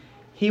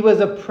 He was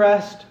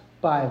oppressed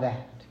by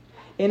that.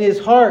 In his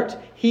heart,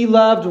 he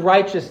loved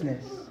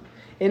righteousness.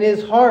 In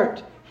his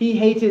heart, he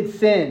hated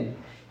sin.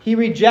 He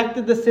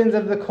rejected the sins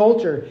of the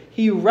culture.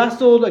 He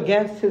wrestled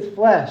against his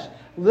flesh.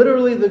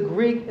 Literally, the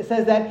Greek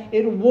says that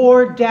it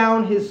wore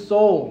down his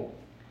soul.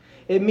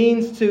 It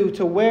means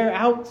to wear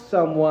out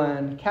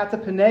someone,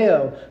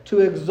 katapaneo, to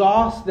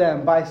exhaust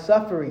them by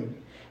suffering.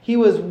 He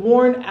was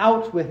worn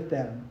out with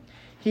them.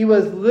 He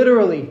was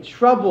literally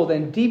troubled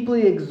and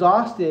deeply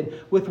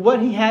exhausted with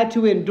what he had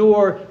to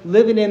endure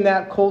living in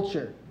that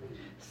culture.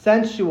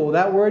 Sensual,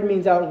 that word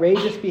means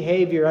outrageous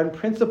behavior.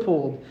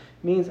 Unprincipled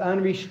means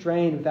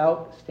unrestrained,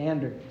 without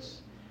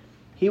standards.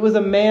 He was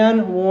a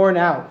man worn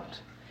out,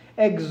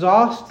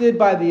 exhausted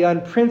by the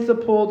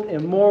unprincipled,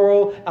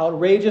 immoral,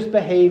 outrageous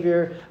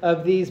behavior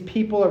of these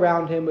people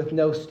around him with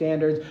no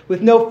standards,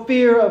 with no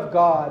fear of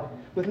God,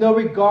 with no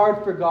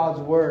regard for God's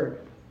word.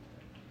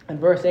 And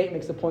verse 8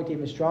 makes the point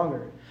even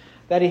stronger,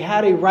 that he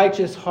had a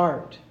righteous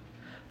heart.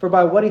 For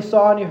by what he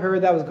saw and he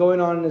heard that was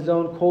going on in his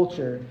own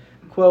culture,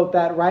 quote,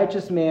 that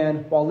righteous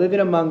man, while living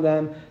among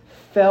them,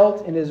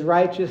 felt in his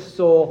righteous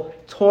soul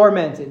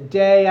tormented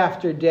day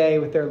after day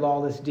with their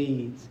lawless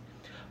deeds.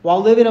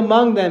 While living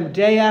among them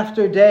day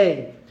after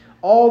day,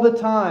 all the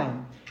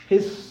time,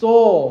 his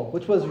soul,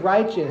 which was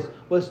righteous,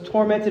 was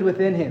tormented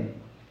within him.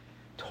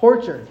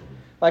 Tortured.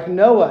 Like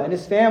Noah and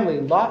his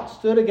family, Lot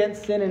stood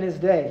against sin in his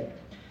day.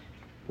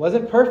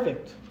 Wasn't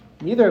perfect.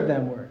 Neither of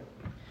them were.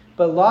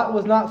 But Lot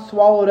was not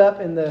swallowed up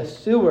in the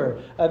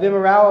sewer of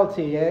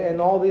immorality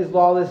and all these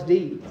lawless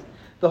deeds.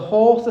 The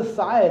whole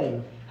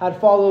society had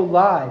followed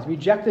lies,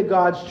 rejected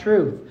God's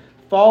truth,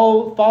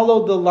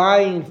 followed the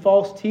lying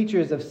false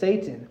teachers of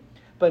Satan.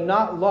 But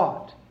not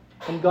Lot.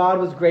 And God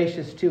was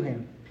gracious to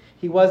him.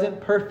 He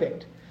wasn't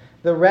perfect.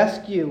 The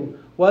rescue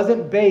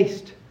wasn't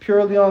based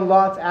purely on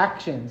Lot's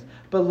actions.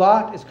 But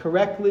Lot is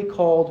correctly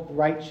called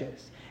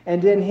righteous.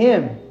 And in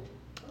him,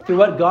 through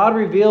what God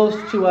reveals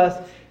to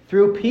us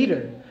through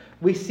Peter,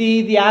 we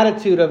see the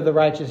attitude of the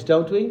righteous,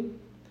 don't we?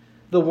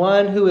 The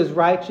one who is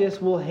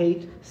righteous will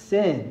hate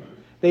sin.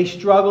 They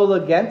struggle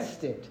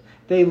against it.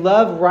 They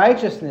love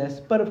righteousness,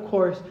 but of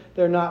course,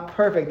 they're not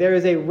perfect. There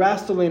is a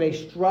wrestling, a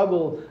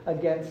struggle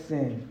against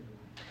sin.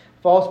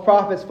 False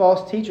prophets,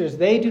 false teachers,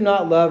 they do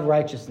not love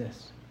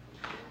righteousness.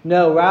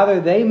 No, rather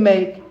they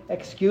make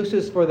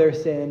excuses for their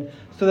sin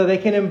so that they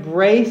can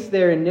embrace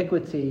their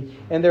iniquity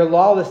and their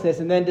lawlessness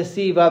and then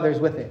deceive others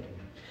with it.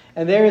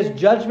 And there is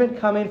judgment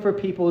coming for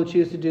people who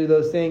choose to do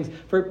those things,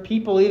 for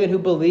people even who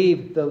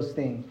believe those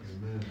things.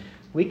 Amen.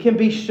 We can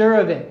be sure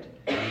of it.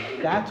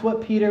 That's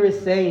what Peter is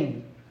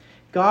saying.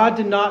 God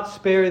did not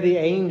spare the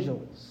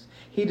angels.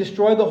 He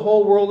destroyed the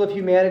whole world of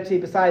humanity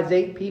besides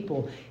 8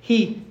 people.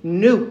 He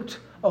nuked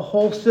a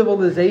whole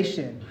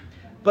civilization.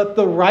 But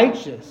the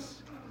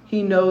righteous,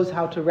 he knows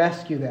how to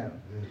rescue them.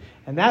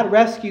 And that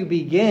rescue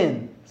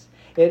begins.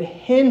 It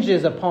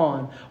hinges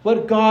upon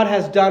what God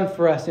has done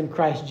for us in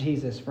Christ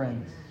Jesus,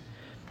 friends.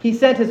 He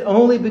sent his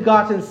only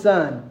begotten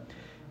Son,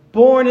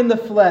 born in the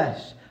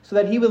flesh, so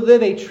that he would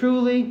live a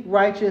truly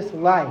righteous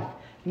life,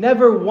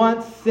 never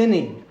once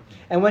sinning.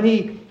 And when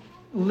he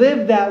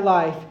lived that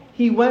life,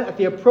 he went at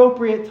the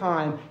appropriate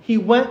time. He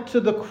went to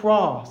the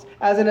cross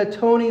as an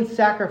atoning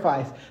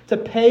sacrifice to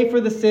pay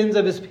for the sins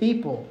of his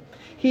people.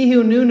 He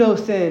who knew no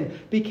sin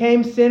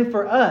became sin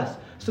for us,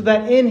 so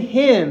that in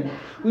him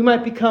we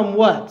might become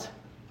what?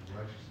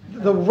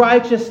 The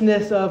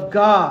righteousness of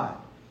God.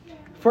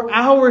 For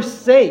our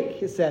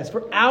sake, it says,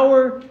 for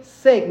our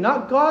sake,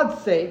 not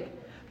God's sake,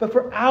 but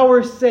for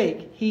our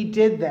sake, he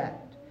did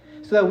that.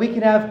 So that we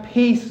can have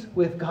peace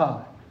with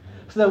God.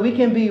 So that we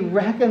can be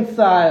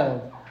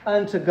reconciled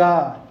unto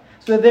God.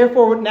 So that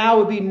therefore now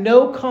would be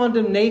no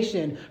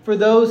condemnation for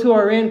those who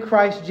are in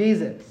Christ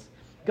Jesus.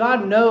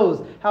 God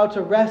knows how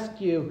to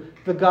rescue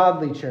the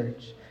godly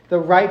church, the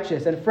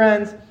righteous. And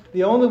friends,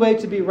 the only way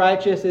to be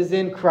righteous is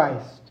in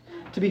Christ,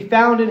 to be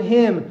found in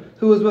him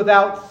who is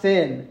without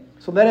sin.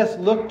 So let us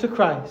look to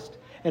Christ,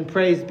 and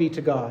praise be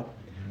to God.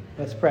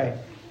 Let's pray.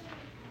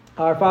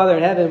 Our Father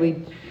in heaven,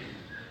 we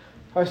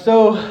are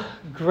so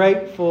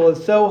grateful and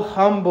so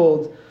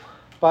humbled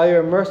by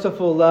your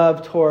merciful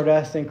love toward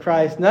us in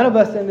Christ. None of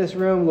us in this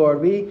room, Lord,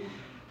 we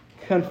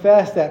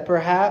confess that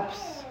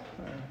perhaps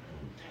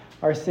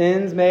our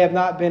sins may have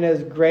not been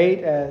as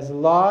great as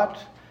Lot,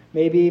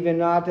 maybe even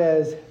not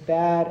as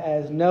bad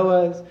as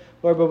Noah's,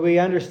 Lord, but we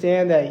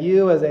understand that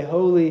you as a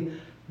holy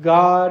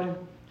God,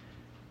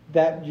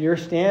 that your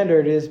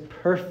standard is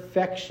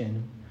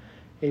perfection,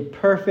 a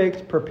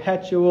perfect,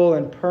 perpetual,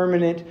 and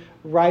permanent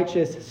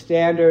righteous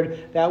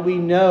standard that we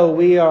know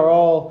we are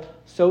all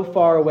so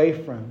far away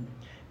from.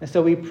 And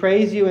so we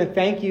praise you and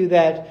thank you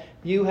that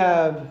you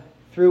have,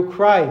 through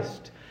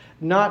Christ,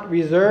 not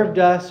reserved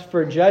us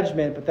for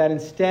judgment, but that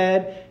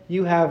instead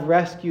you have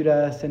rescued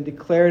us and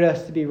declared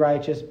us to be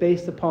righteous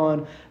based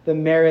upon the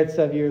merits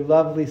of your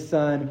lovely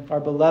Son, our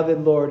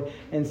beloved Lord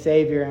and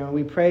Savior. And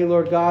we pray,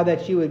 Lord God,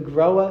 that you would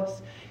grow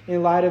us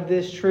in light of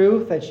this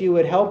truth, that you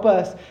would help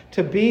us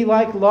to be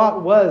like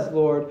Lot was,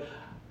 Lord,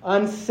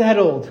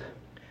 unsettled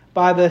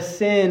by the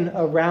sin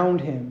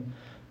around him.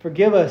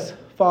 Forgive us,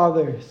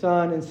 Father,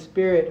 Son, and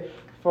Spirit,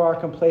 for our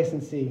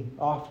complacency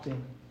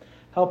often.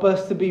 Help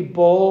us to be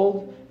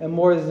bold and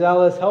more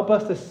zealous. Help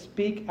us to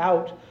speak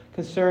out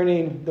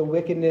concerning the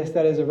wickedness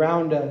that is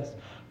around us.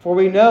 For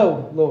we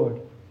know,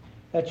 Lord,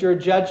 that your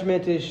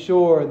judgment is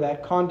sure,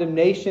 that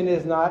condemnation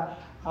is not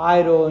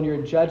idle, and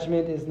your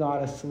judgment is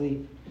not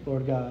asleep,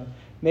 Lord God.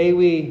 May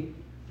we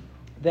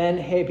then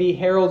be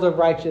heralds of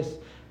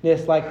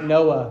righteousness like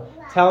Noah,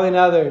 telling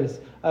others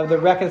of the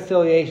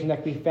reconciliation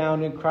that can be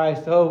found in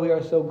Christ. Oh, we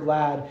are so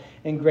glad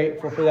and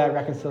grateful for that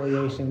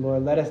reconciliation,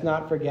 Lord. Let us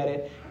not forget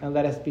it, and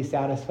let us be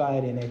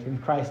satisfied in it. In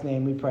Christ's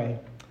name we pray.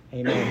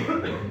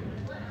 Amen.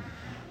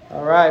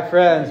 All right,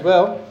 friends.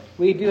 Well,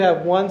 we do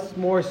have one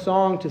more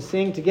song to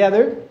sing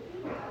together.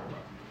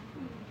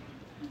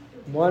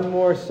 One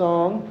more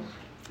song.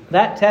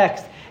 That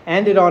text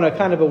ended on a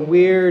kind of a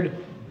weird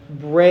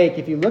break.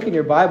 If you look in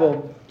your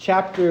Bible,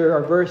 chapter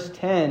or verse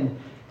 10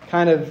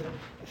 kind of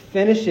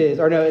finishes,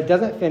 or no, it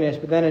doesn't finish,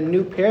 but then a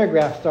new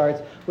paragraph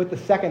starts with the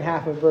second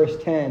half of verse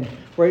 10,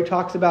 where he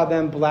talks about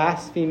them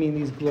blaspheming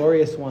these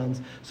glorious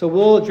ones. So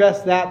we'll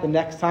address that the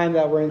next time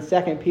that we're in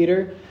 2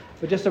 Peter.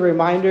 But just a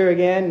reminder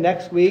again,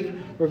 next week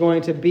we're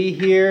going to be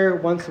here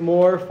once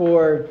more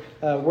for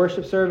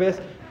worship service.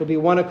 It'll be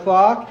 1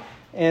 o'clock,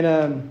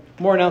 and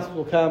more announcements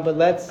will come. But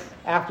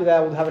after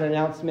that, we'll have an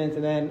announcement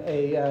and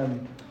then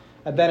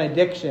a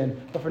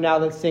benediction. But for now,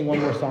 let's sing one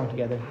more song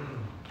together.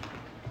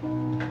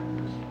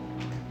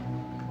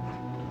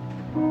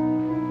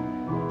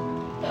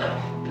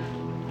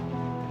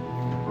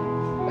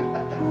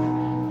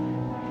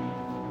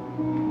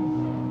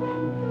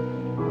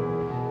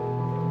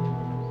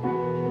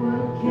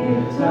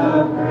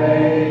 Of